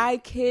money. I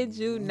kid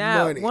you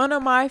not. Money. One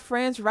of my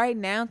friends right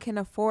now can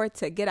afford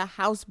to get a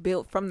house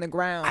built from the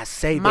ground. I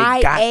say they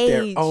got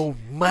their own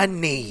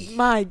money.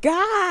 My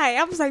guy,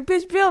 I was like,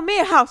 bitch, build me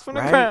a house from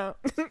the ground.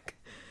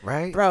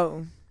 Right,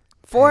 bro.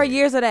 4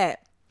 years of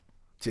that.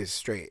 Just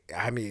straight.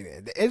 I mean,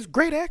 it's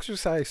great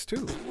exercise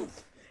too.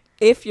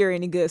 If you're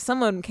any good,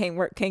 some of them can't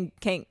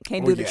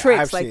do the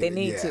tricks like they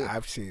need to.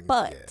 I've seen,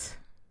 but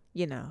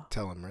you know,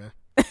 tell them, man.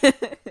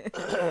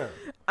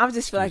 I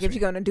just feel like if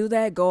you're gonna do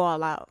that, go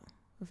all out.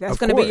 If that's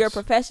gonna be your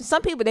profession,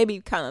 some people they be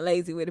kind of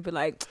lazy with it, but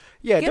like,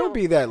 yeah, don't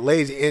be that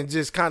lazy and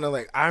just kind of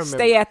like I remember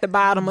stay at the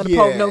bottom of the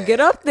pole. No, get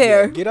up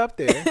there. Yeah, get up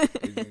there.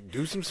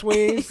 Do some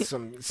swings,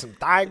 some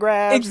thigh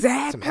grabs,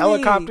 exactly. Some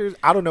helicopters.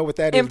 I don't know what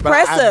that is,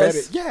 Impress but I bet us.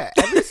 it. Yeah,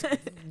 at least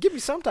give me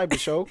some type of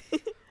show.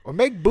 Or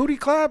make booty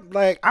clap.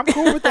 Like, I'm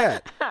cool with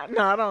that.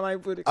 No, I don't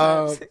like booty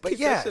claps. But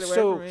yeah,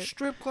 so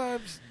strip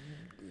clubs,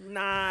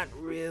 not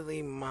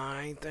really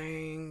my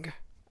thing.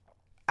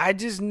 I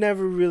just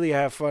never really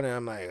have fun. And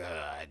I'm like,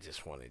 I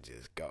just want to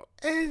just go.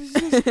 And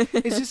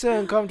it's just an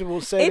uncomfortable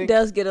setting. It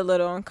does get a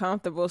little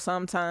uncomfortable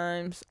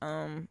sometimes.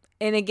 And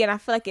again, I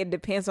feel like it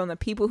depends on the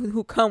people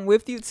who come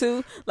with you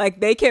too.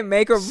 Like, they can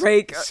make or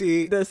break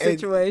the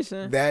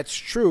situation. That's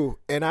true.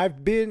 And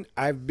I've been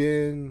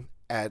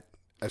at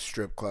a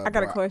strip club. I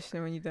got a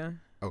question when you're done.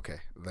 Okay,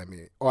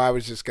 I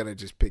was just gonna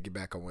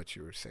piggyback on what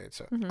you were saying.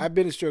 So I've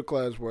been to strip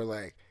clubs where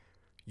like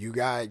you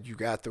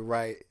got the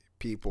right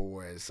people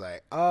where it's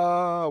like,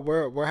 oh,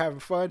 we're having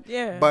fun.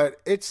 Yeah.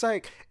 But it's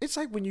like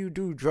when you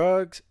do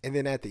drugs and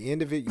then at the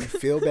end of it you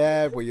feel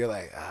bad where you're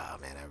like, oh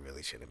man, I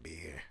really shouldn't be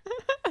here.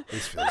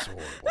 This feels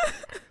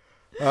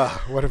horrible.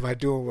 What am I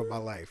doing with my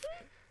life?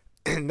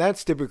 And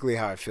that's typically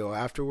how I feel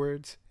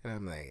afterwards. And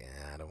I'm like,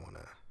 I don't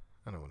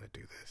wanna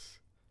do this.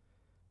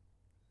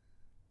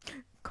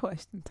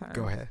 Question time.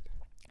 Go ahead.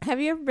 Have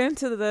you ever been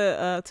to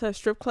to a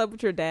strip club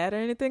with your dad or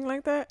anything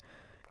like that?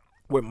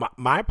 With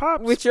my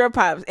pops? With your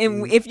pops.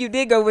 And if you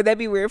did go, would that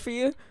be weird for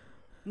you?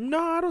 No,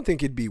 I don't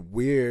think it'd be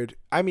weird.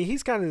 I mean,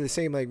 he's kind of the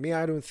same like me.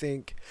 I don't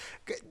think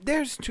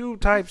there's two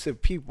types of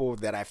people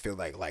that I feel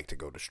like to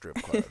go to strip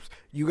clubs.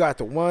 You got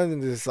the one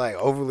that's like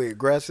overly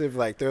aggressive,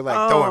 like they're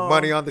like throwing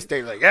money on the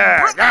stage, like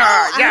yeah.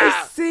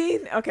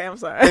 Okay, I'm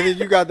sorry. And then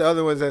you got the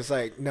other ones that's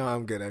like, no,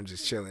 I'm good, I'm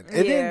just chilling.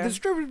 And then the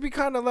strippers be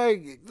kind of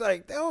like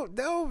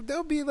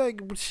they'll be like,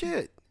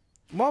 shit,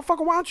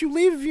 motherfucker, why don't you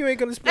leave if you ain't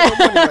gonna spend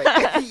no money?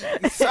 Like,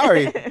 hey,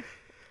 sorry,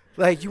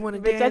 like you want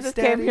to dance? I just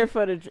came here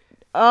for the.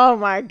 Oh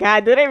my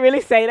God! Do they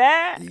really say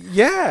that?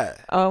 Yeah.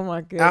 Oh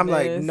my goodness. I'm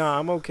like, nah,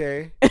 I'm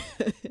okay.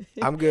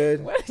 I'm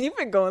good. You've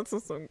been going to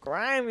some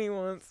grimy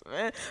ones,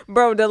 man.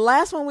 Bro, the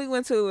last one we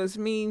went to was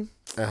me,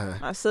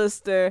 my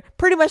sister,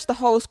 pretty much the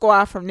whole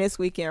squad from this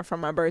weekend from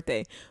my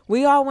birthday.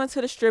 We all went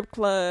to the strip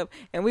club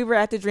and we were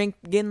at the drink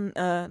getting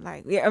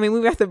we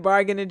were at the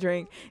bar getting a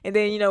drink. And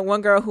then,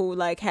 one girl who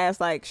like has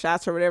like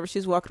shots or whatever,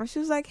 she's walking around, she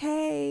was like,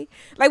 hey.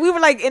 Like we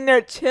were like in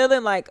there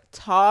chilling, like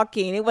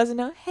talking. It wasn't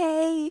no,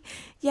 hey,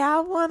 yeah, I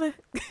wanna.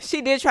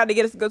 She did try to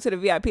get us to go to the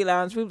VIP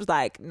lounge. We was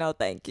like, no,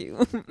 thank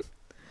you.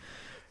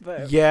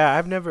 But yeah,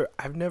 I've never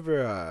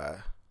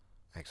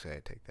actually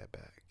I take that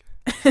back.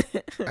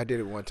 I did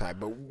it one time,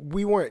 but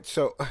we weren't.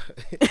 So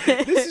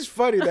this is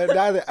funny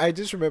that I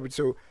just remembered.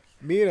 So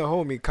me and a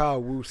homie,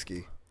 Kyle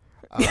Wooski,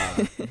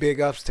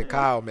 big ups to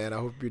Kyle, man. I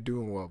hope you're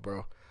doing well,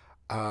 bro.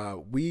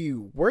 We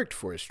worked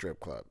for a strip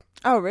club.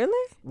 Oh,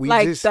 really?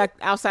 The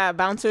outside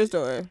bouncers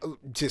or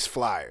just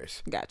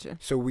flyers? Gotcha.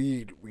 So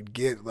we'd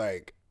get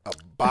like a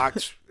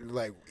box,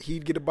 like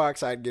he'd get a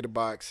box, I'd get a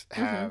box,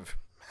 have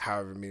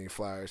however many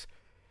flyers.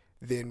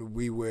 Then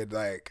we would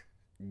like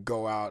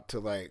go out to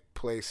like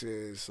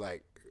places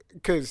like,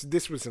 cause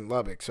this was in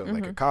Lubbock, so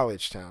like a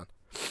college town.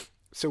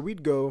 So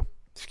we'd go,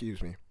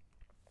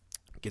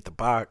 get the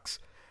box,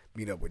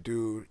 meet up with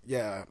dude,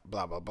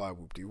 blah blah blah,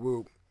 whoop de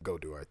whoop. go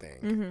do our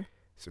thing.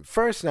 So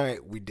first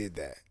night we did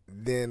that.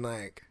 Then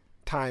like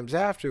times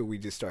after, we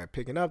just started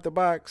picking up the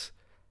box,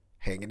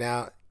 hanging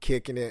out,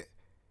 kicking it,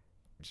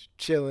 just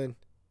chilling,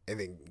 and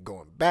then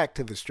going back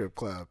to the strip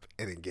club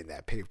and then getting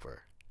that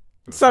paper.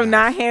 So nice.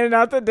 Not handing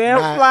out the damn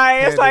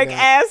flyers like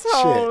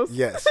assholes. Shit.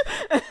 Yes.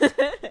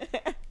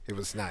 It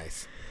was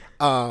nice.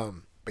 But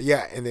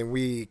yeah, and then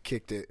we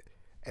kicked it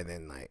and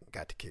then like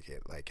got to kick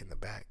it like in the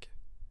back.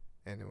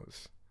 And it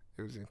was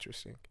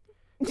interesting.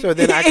 So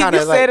then I kind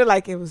of like, said it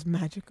like it was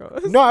magical.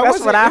 No, it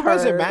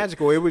wasn't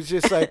magical. It was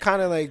just like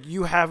kind of like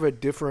you have a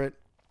different.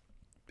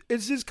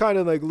 It's just kind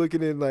of like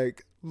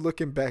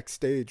looking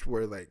backstage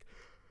where like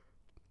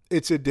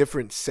it's a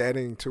different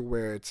setting to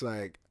where it's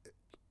like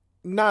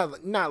not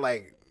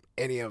like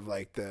any of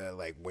like the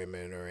like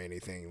women or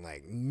anything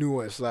like knew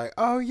us like,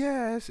 oh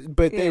yes,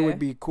 but they would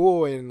be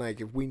cool, and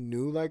like if we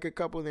knew like a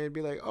couple, they'd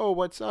be like, oh,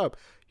 what's up?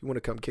 You want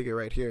to come kick it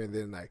right here? And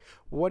then like,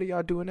 what are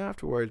y'all doing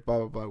afterwards?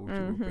 Blah blah blah.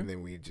 And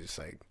then we just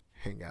like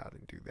hang out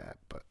and do that.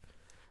 But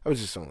I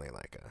was just only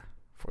like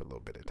for a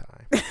little bit of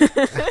time.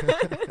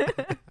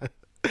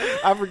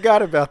 I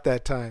forgot about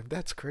that time.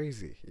 That's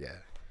crazy. Yeah,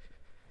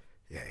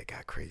 it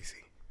got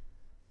crazy.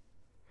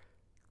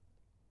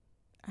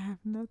 I have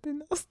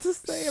nothing else to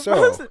say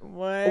about it.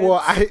 What?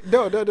 Well,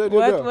 no.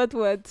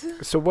 What?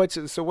 So what's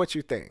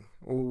your thing?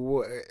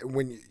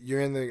 When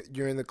you're in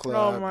the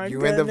club,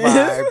 you're in the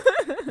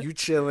vibe, you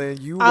chilling,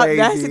 you wavy.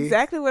 That's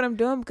exactly what I'm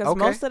doing because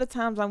most of the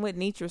times I'm with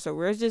Nitra, so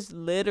we're just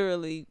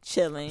literally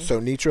chilling.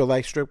 So Nitra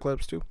likes strip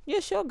clubs too?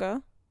 Yeah, she'll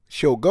go.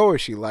 She'll go or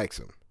she likes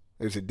them?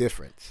 There's a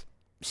difference.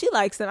 She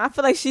likes them. I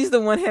feel like she's the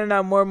one handing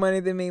out more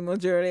money than me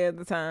majority of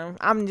the time.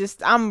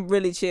 I'm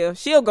really chill.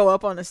 She'll go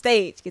up on the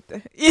stage,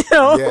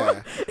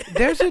 Yeah.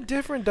 There's a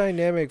different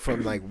dynamic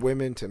from like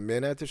women to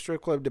men at the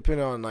strip club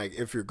depending on like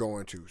if you're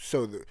going to.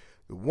 So the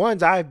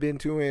ones I've been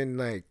to in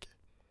like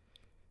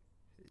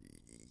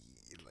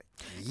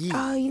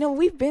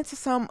we've been to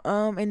some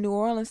in New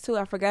Orleans too.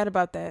 I forgot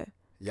about that.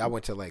 Yeah, I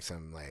went to like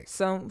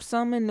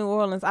some in New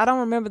Orleans. I don't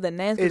remember the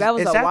names because that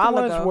was a while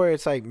ago. Is that the ones where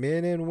it's like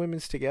men and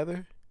women's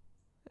together?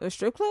 The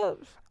strip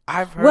clubs?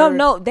 I've heard. Well,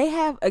 no, they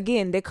have,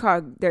 again,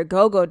 they're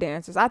go-go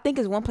dancers. I think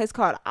it's one place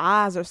called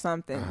Oz or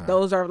something.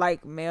 Those are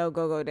like male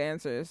go-go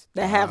dancers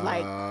that have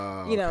like,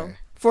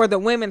 for the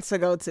women to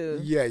go to.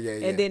 Yeah.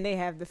 And then they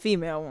have the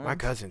female ones. My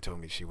cousin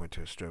told me she went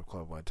to a strip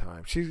club one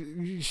time.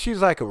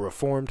 She's like a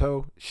reformed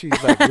hoe.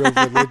 She's like real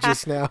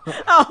religious now.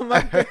 Oh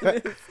my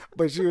goodness.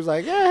 But she was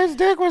like, yeah, his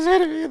dick was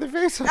hitting me in the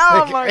face.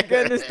 My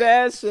goodness,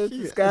 that shit's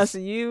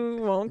disgusting.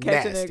 You won't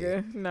catch nasty.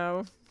 A nigga.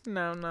 No.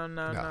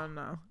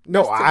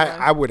 No,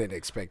 I wouldn't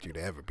expect you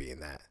to ever be in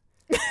that.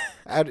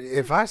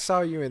 If I saw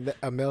you in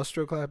a male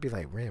strip club, I'd be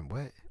like, Ren,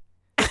 what?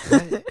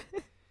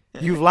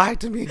 You lied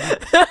to me.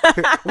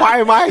 Why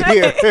am I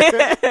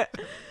here?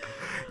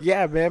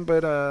 Yeah, man.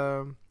 But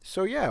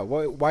so yeah,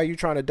 why are you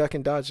trying to duck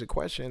and dodge the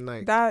question?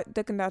 Like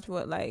duck and dodge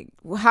what? Like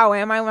how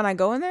am I when I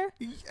go in there?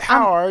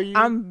 How are you?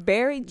 I'm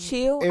very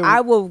chill. I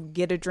will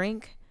get a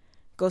drink,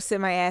 go sit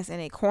my ass in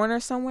a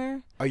corner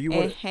somewhere,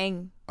 and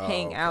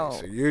hang out.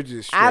 So you're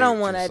just I don't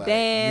want to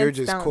dance. You're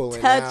just don't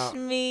cooling touch out.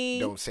 Me.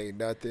 Don't say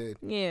nothing.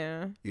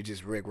 Yeah. You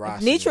just Rick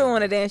Ross. If Nitra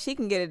want to dance, she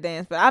can get a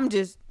dance, but I'm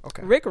just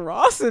Rick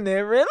Ross in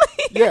there, really.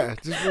 Yeah,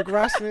 just Rick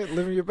Ross in it,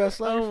 living your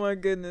best life. Oh my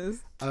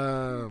goodness.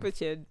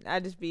 But yeah, I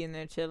just be in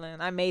there chilling.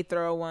 I may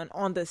throw one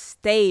on the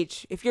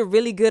stage. If you're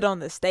really good on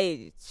the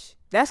stage,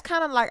 that's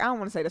kind of like, I don't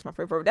want to say that's my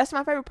favorite part. That's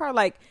my favorite part.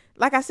 Like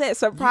I said,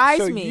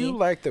 surprise me. So you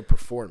like the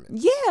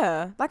performance?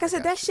 Yeah. Like I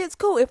said, that shit's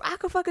cool. If I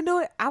could fucking do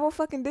it, I will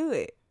fucking do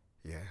it.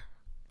 Yeah.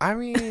 I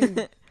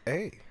mean,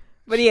 hey.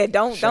 But yeah,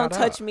 don't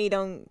touch me.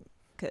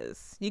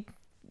 Cause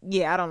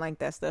I don't like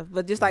that stuff.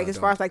 But just like as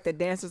far as like the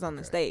dancers on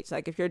the stage,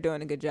 like if you're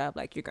doing a good job,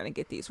 like you're gonna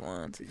get these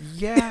ones.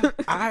 Yeah,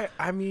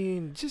 I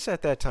mean, just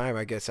at that time,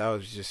 I guess I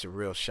was just a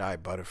real shy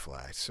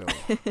butterfly. So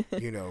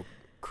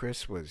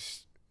Chris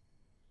was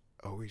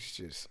always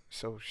just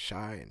so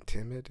shy and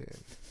timid,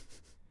 and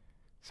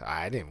so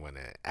I didn't want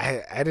to.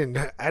 I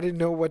didn't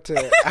know what to.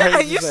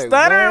 You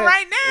stuttering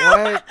right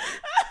now. What?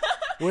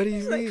 What do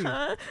you mean?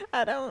 Like,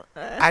 I don't.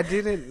 I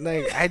didn't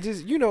like. I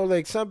just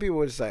like some people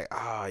was like,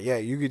 oh yeah,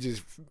 you could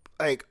just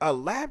like a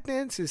lap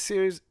dance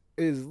is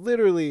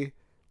literally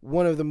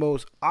one of the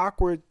most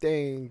awkward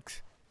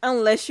things.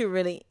 Unless you're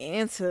really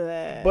into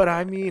that. But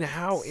I mean,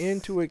 how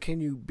into it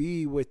can you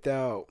be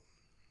without?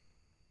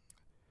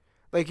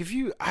 Like if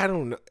you, I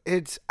don't know.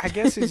 I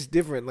guess it's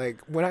different. Like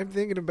when I'm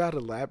thinking about a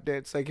lap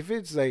dance, like if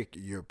it's like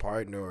your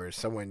partner or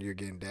someone you're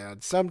getting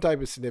down, some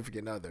type of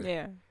significant other.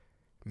 Yeah.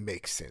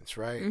 Makes sense,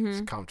 right? Mm-hmm. It's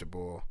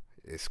comfortable.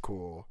 It's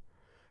cool.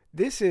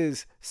 This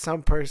is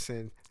some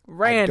person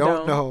random. I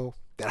don't know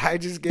that I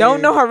just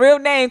don't know her real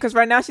name because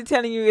right now she's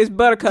telling you it's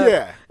Buttercup.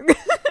 Yeah.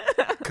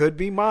 Could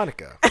be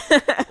Monica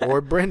or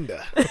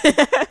Brenda.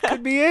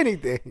 Could be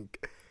anything.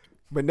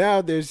 But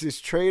now there's this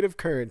trade of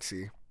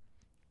currency.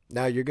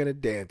 Now you're going to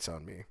dance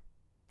on me.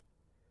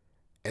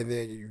 And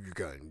then you're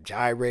going to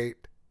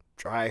gyrate,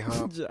 dry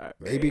hump,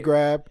 maybe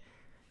grab.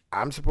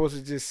 I'm supposed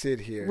to just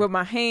sit here with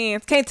my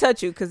hands. Can't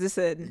touch you because it's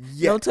a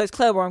no touch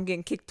club or I'm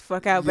getting kicked the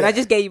fuck out. But I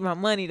just gave you my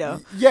money though.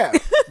 Yeah,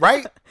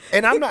 right.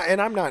 And I'm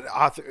not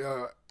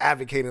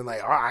advocating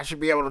like, oh, I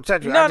should be able to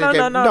touch you. No.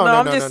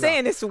 I'm just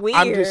saying it's weird.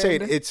 I'm just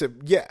saying it's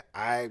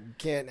I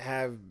can't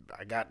have.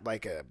 I got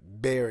like a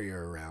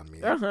barrier around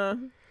me.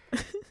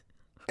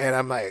 And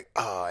I'm like,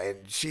 oh, and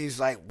she's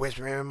like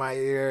whispering in my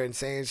ear and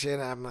saying shit.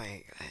 And I'm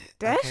like,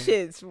 that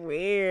shit's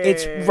weird.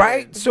 It's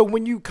right. So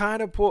when you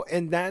kind of pull,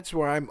 and that's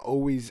where I'm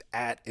always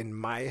at in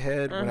my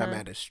head when I'm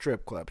at a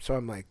strip club. So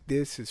I'm like,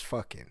 this is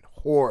fucking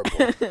horrible.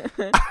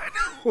 I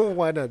don't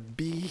want to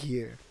be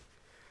here.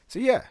 So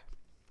yeah.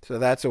 So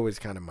that's always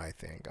kind of my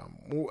thing.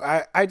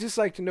 I just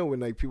like to know when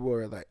like people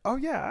are like, oh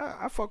yeah,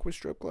 I fuck with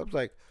strip clubs.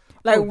 Like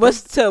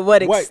what's to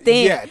what extent?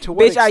 Yeah, to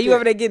what extent? Are you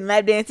over there getting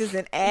lap dances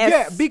and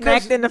ass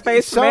smacked in the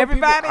face from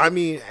everybody? People, I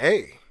mean,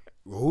 hey,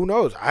 who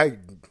knows?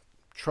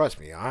 Trust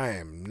me, I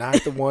am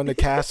not the one to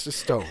cast a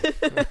stone.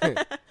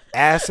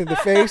 Ass in the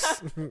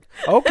face,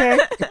 okay.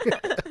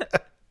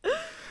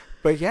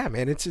 But yeah,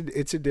 man, it's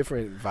a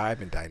different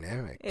vibe and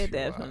dynamic. It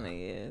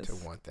definitely is to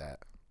want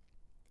that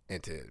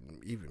and to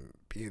even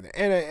be in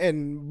there.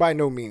 And by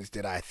no means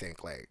did I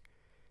think like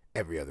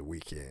every other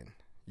weekend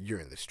you're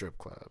in the strip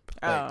club.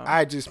 Like,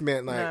 I just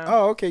meant like,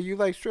 oh, okay, you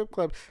like strip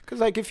clubs. Because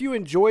like if you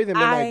enjoy them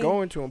and like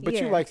going to them, but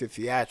you like the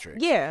theatrics.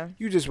 Yeah.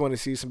 You just want to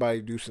see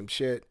somebody do some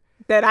shit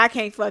that I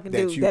can't fucking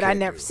do, that I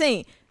never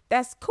seen.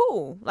 That's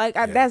cool. Like,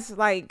 that's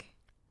like,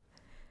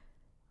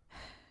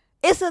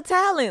 it's a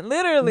talent,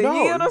 literally. No,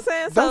 you know what I'm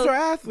saying? Those are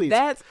athletes.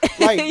 That's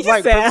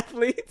like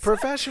athletes.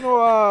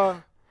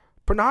 Professional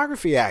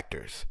pornography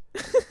actors.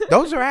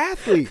 Those are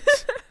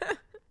athletes.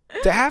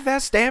 To have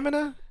that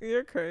stamina,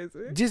 you're crazy.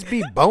 Just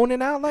be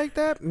boning out like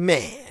that,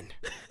 man.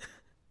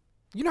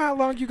 You know how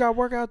long you got to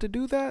work out to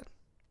do that?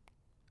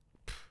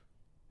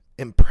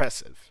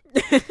 Impressive,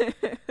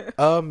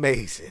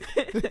 amazing.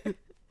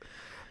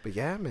 But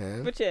yeah,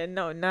 man. But yeah,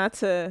 no, not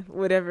to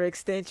whatever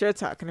extent you're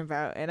talking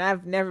about. And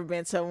I've never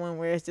been to one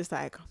where it's just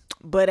like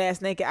butt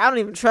ass naked. I don't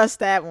even trust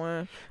that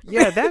one.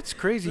 Yeah, that's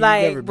crazy.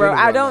 Like, bro,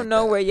 I don't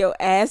know where your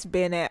ass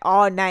been at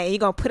all night. You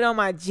gonna put it on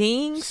my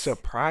jeans?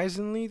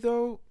 Surprisingly,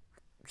 though.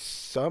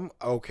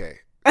 Okay.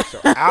 So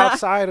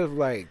outside of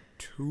like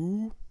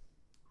 2,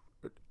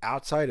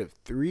 outside of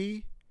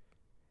 3,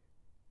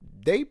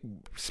 they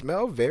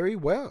smell very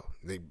well.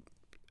 They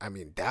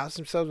douse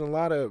themselves in a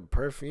lot of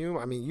perfume.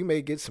 I mean, you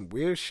may get some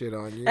weird shit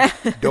on you.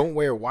 Don't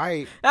wear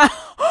white.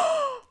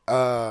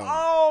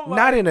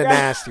 Not in a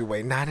nasty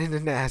way. Not in a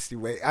nasty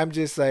way. I'm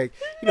just like,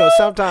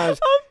 sometimes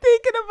I'm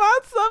thinking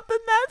about something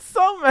that's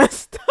so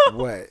messed up.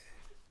 What?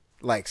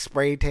 Like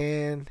spray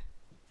tan?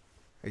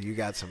 Or you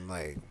got some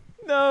like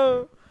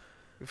no.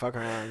 Fuck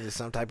around, just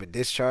some type of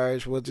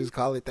discharge. We'll just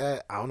call it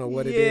that. I don't know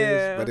what it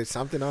is, but it's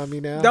something on me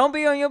now. Don't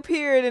be on your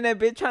period and that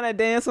bitch trying to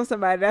dance on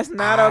somebody. That's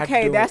not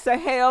okay. That's a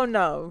hell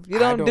no. You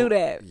don't do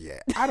that. Yeah,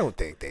 I don't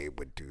think they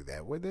would do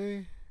that, would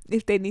they?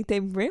 If they need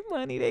their rent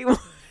money, they would.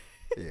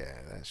 Yeah,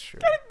 that's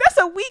true. That's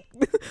a week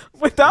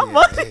without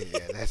money.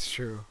 Yeah, that's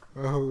true.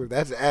 Oh,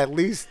 that's at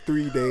least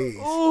 3 days.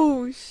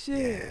 Oh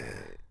shit.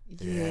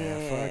 Yeah,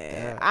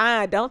 fuck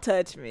that. Don't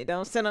touch me.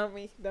 Don't sit on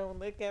me. Don't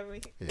look at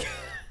me. Yeah.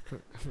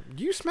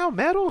 You smell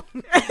metal?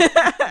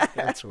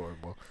 That's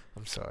horrible.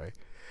 I'm sorry.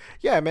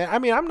 Yeah, man. I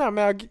mean, I'm not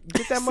mad.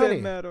 Get that money.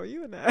 Metal.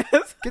 You an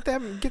ass. Get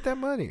that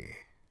money.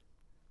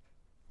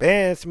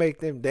 Dance, make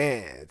them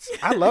dance.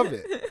 I love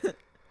it.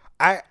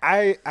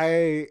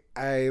 I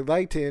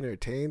like to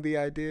entertain the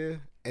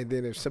idea, and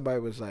then if somebody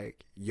was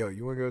like, "Yo,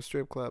 you want to go to a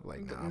strip club?"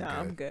 Like, no,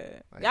 I'm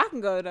good. Like, y'all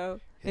can go though.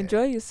 Yeah.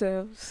 Enjoy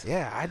yourselves.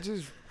 Yeah, I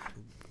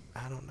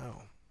don't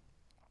know.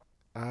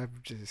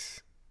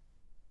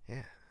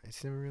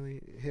 It's never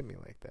really hit me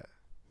like that.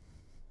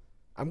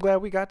 I'm glad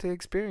we got to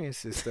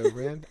experience this though,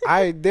 man.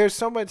 There's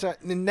so much.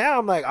 Now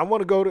I'm like, I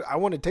want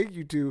to take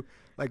you to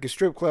like a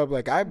strip club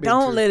like I've been to.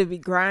 Don't let it be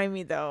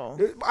grimy though.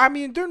 I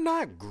mean, they're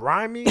not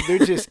grimy. They're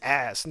just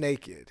ass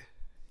naked.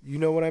 You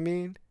know what I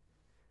mean?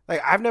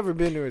 Like, I've never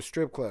been to a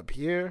strip club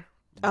here.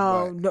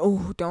 Oh,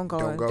 no, don't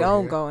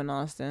go in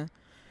Austin.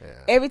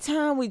 Yeah. Every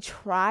time we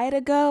try to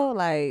go,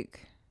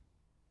 like,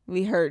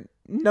 we heard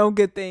no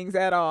good things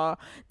at all.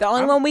 The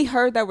only one we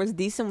heard that was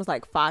decent was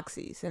like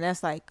Foxy's, and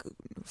that's like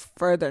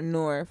further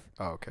north.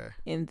 Oh, okay.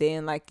 And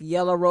then like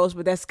Yellow Rose,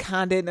 but that's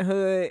kind of in the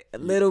hood a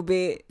little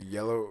bit.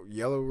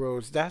 Yellow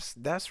Rose, that's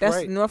right.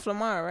 That's North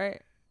Lamar,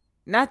 right?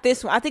 Not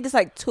this one. I think it's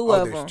like two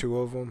of them. There's 2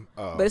 of them.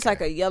 Oh, but it's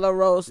like a Yellow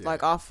Rose,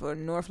 like off of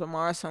North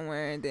Lamar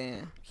somewhere, and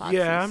then Foxy's.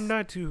 Yeah,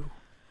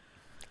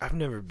 I've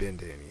never been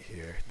to any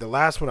here. The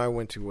last one I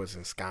went to was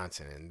in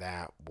Wisconsin, and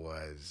that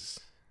was.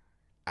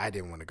 I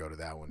didn't want to go to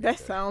that one. That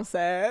sounds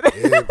sad.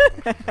 You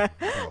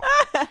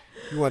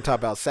want to talk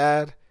about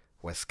sad?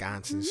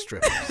 Wisconsin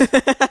strippers.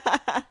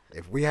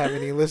 If we have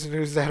any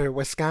listeners that are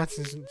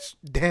Wisconsin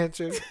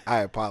dancers,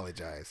 I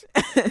apologize.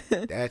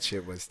 That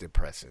shit was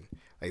depressing.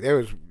 Like, there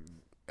was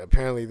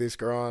apparently this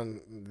girl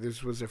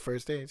this was her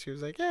first day, and she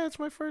was like, "Yeah, it's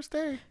my first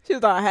day." She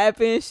was all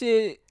happy and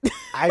shit.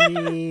 I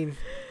mean,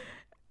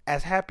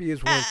 as happy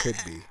as one could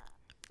be.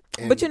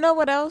 But you know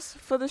what else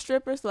for the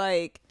strippers?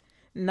 Like,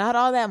 not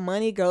all that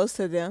money goes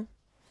to them.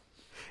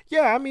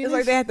 Yeah, I mean, it's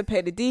like they have to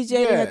pay the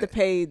DJ, they have to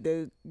pay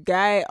the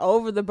guy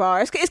over the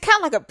bar. It's kind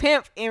of like a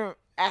pimp in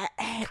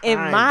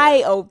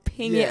my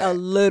opinion, a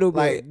little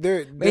bit.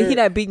 Like, he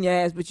not beating your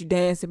ass, but you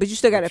dancing, but you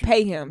still got to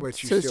pay him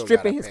to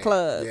strip in his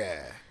club.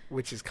 Yeah,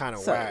 which is kind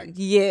of whack.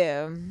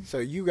 Yeah. So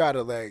you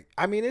gotta like,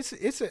 I mean, it's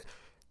a,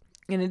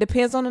 and it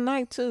depends on the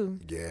night too.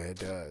 Yeah, it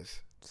does.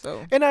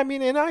 So, and I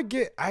mean, and I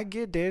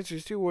get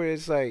dancers too, where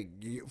it's like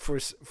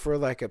for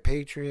like a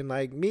patron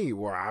like me,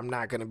 where I'm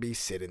not gonna be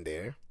sitting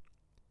there.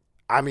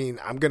 I mean,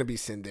 I'm gonna be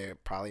sitting there,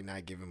 probably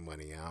not giving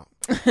money out.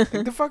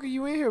 Like, the fuck are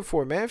you in here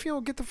for, man? If you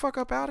don't get the fuck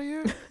up out of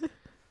here,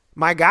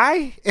 my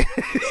guy.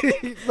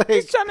 Like,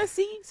 just trying to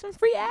see some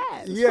free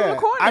ads. Yeah, from the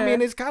corner. I mean,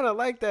 it's kind of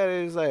like that.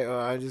 It's like, oh,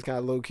 I just kind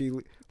of low key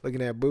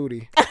looking at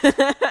booty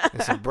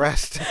and some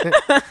breast.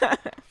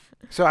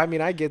 So I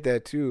mean, I get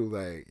that too.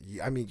 Like,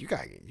 I mean, you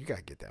gotta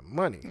get that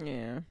money.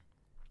 Yeah.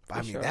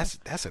 I mean,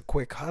 that's a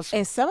quick hustle.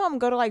 And some of them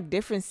go to like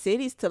different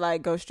cities to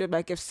like go strip.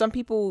 Like, if some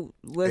people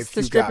was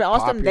to strip in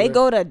Austin, they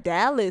go to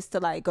Dallas to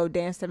like go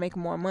dance to make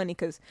more money.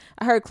 Because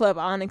I heard Club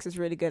Onyx is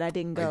really good. I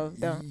didn't go.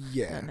 Don't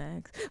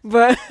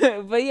but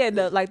yeah,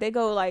 like they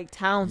go like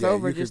towns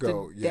over just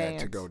to dance. Yeah,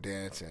 to go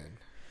dance and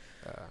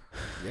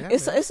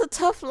it's a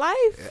tough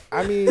life.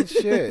 I mean,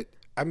 shit.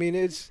 I mean,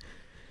 it's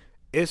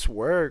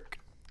work.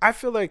 I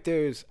feel like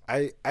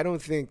I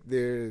don't think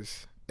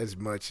there's as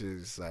much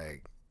as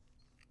like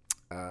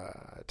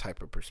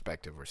type of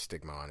perspective or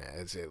stigma on it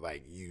as it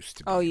like used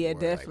to be. Oh yeah,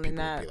 definitely like,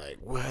 not. Would be like,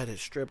 what, a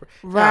stripper?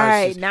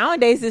 Right.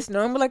 Nowadays it's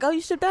normal. Like, oh,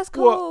 you strip, that's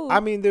cool. Well, I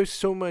mean, there's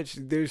so much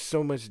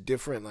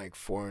different like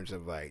forms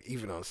of like,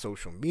 even on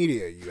social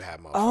media you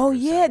have. Oh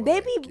yeah, they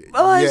be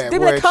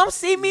like, come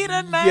see me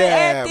tonight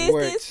at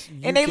this,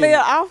 and they lay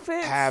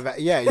outfits.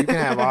 You can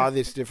have all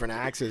this different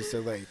access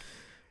to like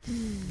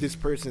this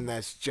person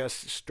that's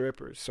just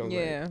strippers. So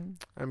yeah, like,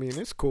 I mean,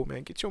 it's cool,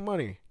 man. Get your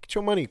money. Get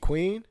your money,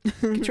 queen.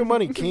 Get your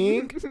money,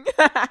 king.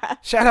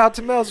 Shout out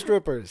to male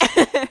strippers.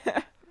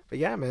 But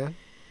yeah, man,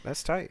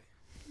 that's tight.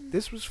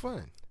 This was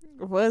fun.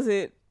 Was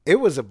it?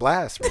 It was a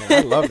blast, man.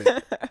 I love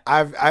it.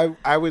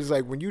 I was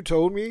like, when you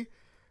told me,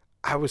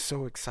 I was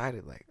so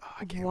excited. Like, oh,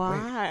 I can't wait.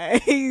 Why?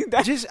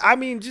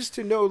 just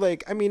to know,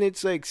 like, I mean,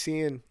 it's like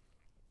seeing.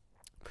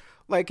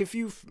 Like, if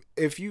you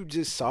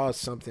just saw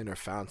something or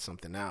found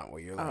something out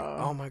where you're like,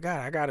 oh my God,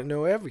 I got to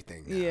know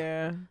everything now.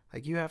 Yeah.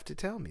 Like, you have to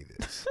tell me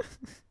this.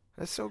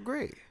 That's so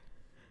great.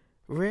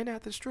 Ran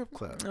at the strip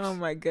clubs. Oh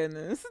my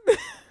goodness.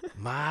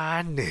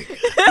 My nigga.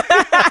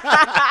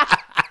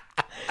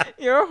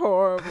 You're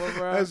horrible,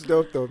 bro. That's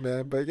dope though,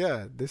 man. But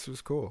yeah, this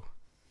was cool.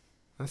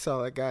 That's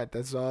all I got.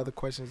 That's all the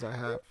questions I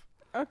have.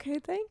 Okay,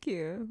 thank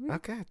you.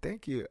 Okay,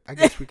 thank you. I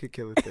guess we could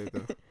kill it there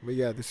though. But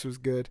yeah, this was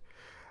good.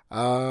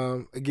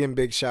 Again,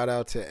 big shout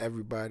out to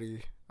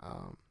everybody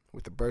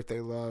with the birthday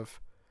love,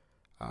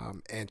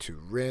 and to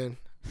Ren,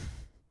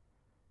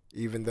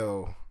 even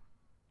though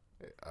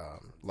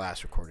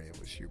last recording it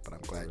was you, but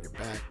I'm glad you're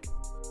back.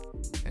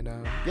 And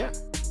yeah,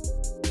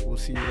 we'll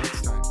see you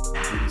next time.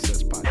 Beauty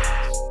Says Podcast.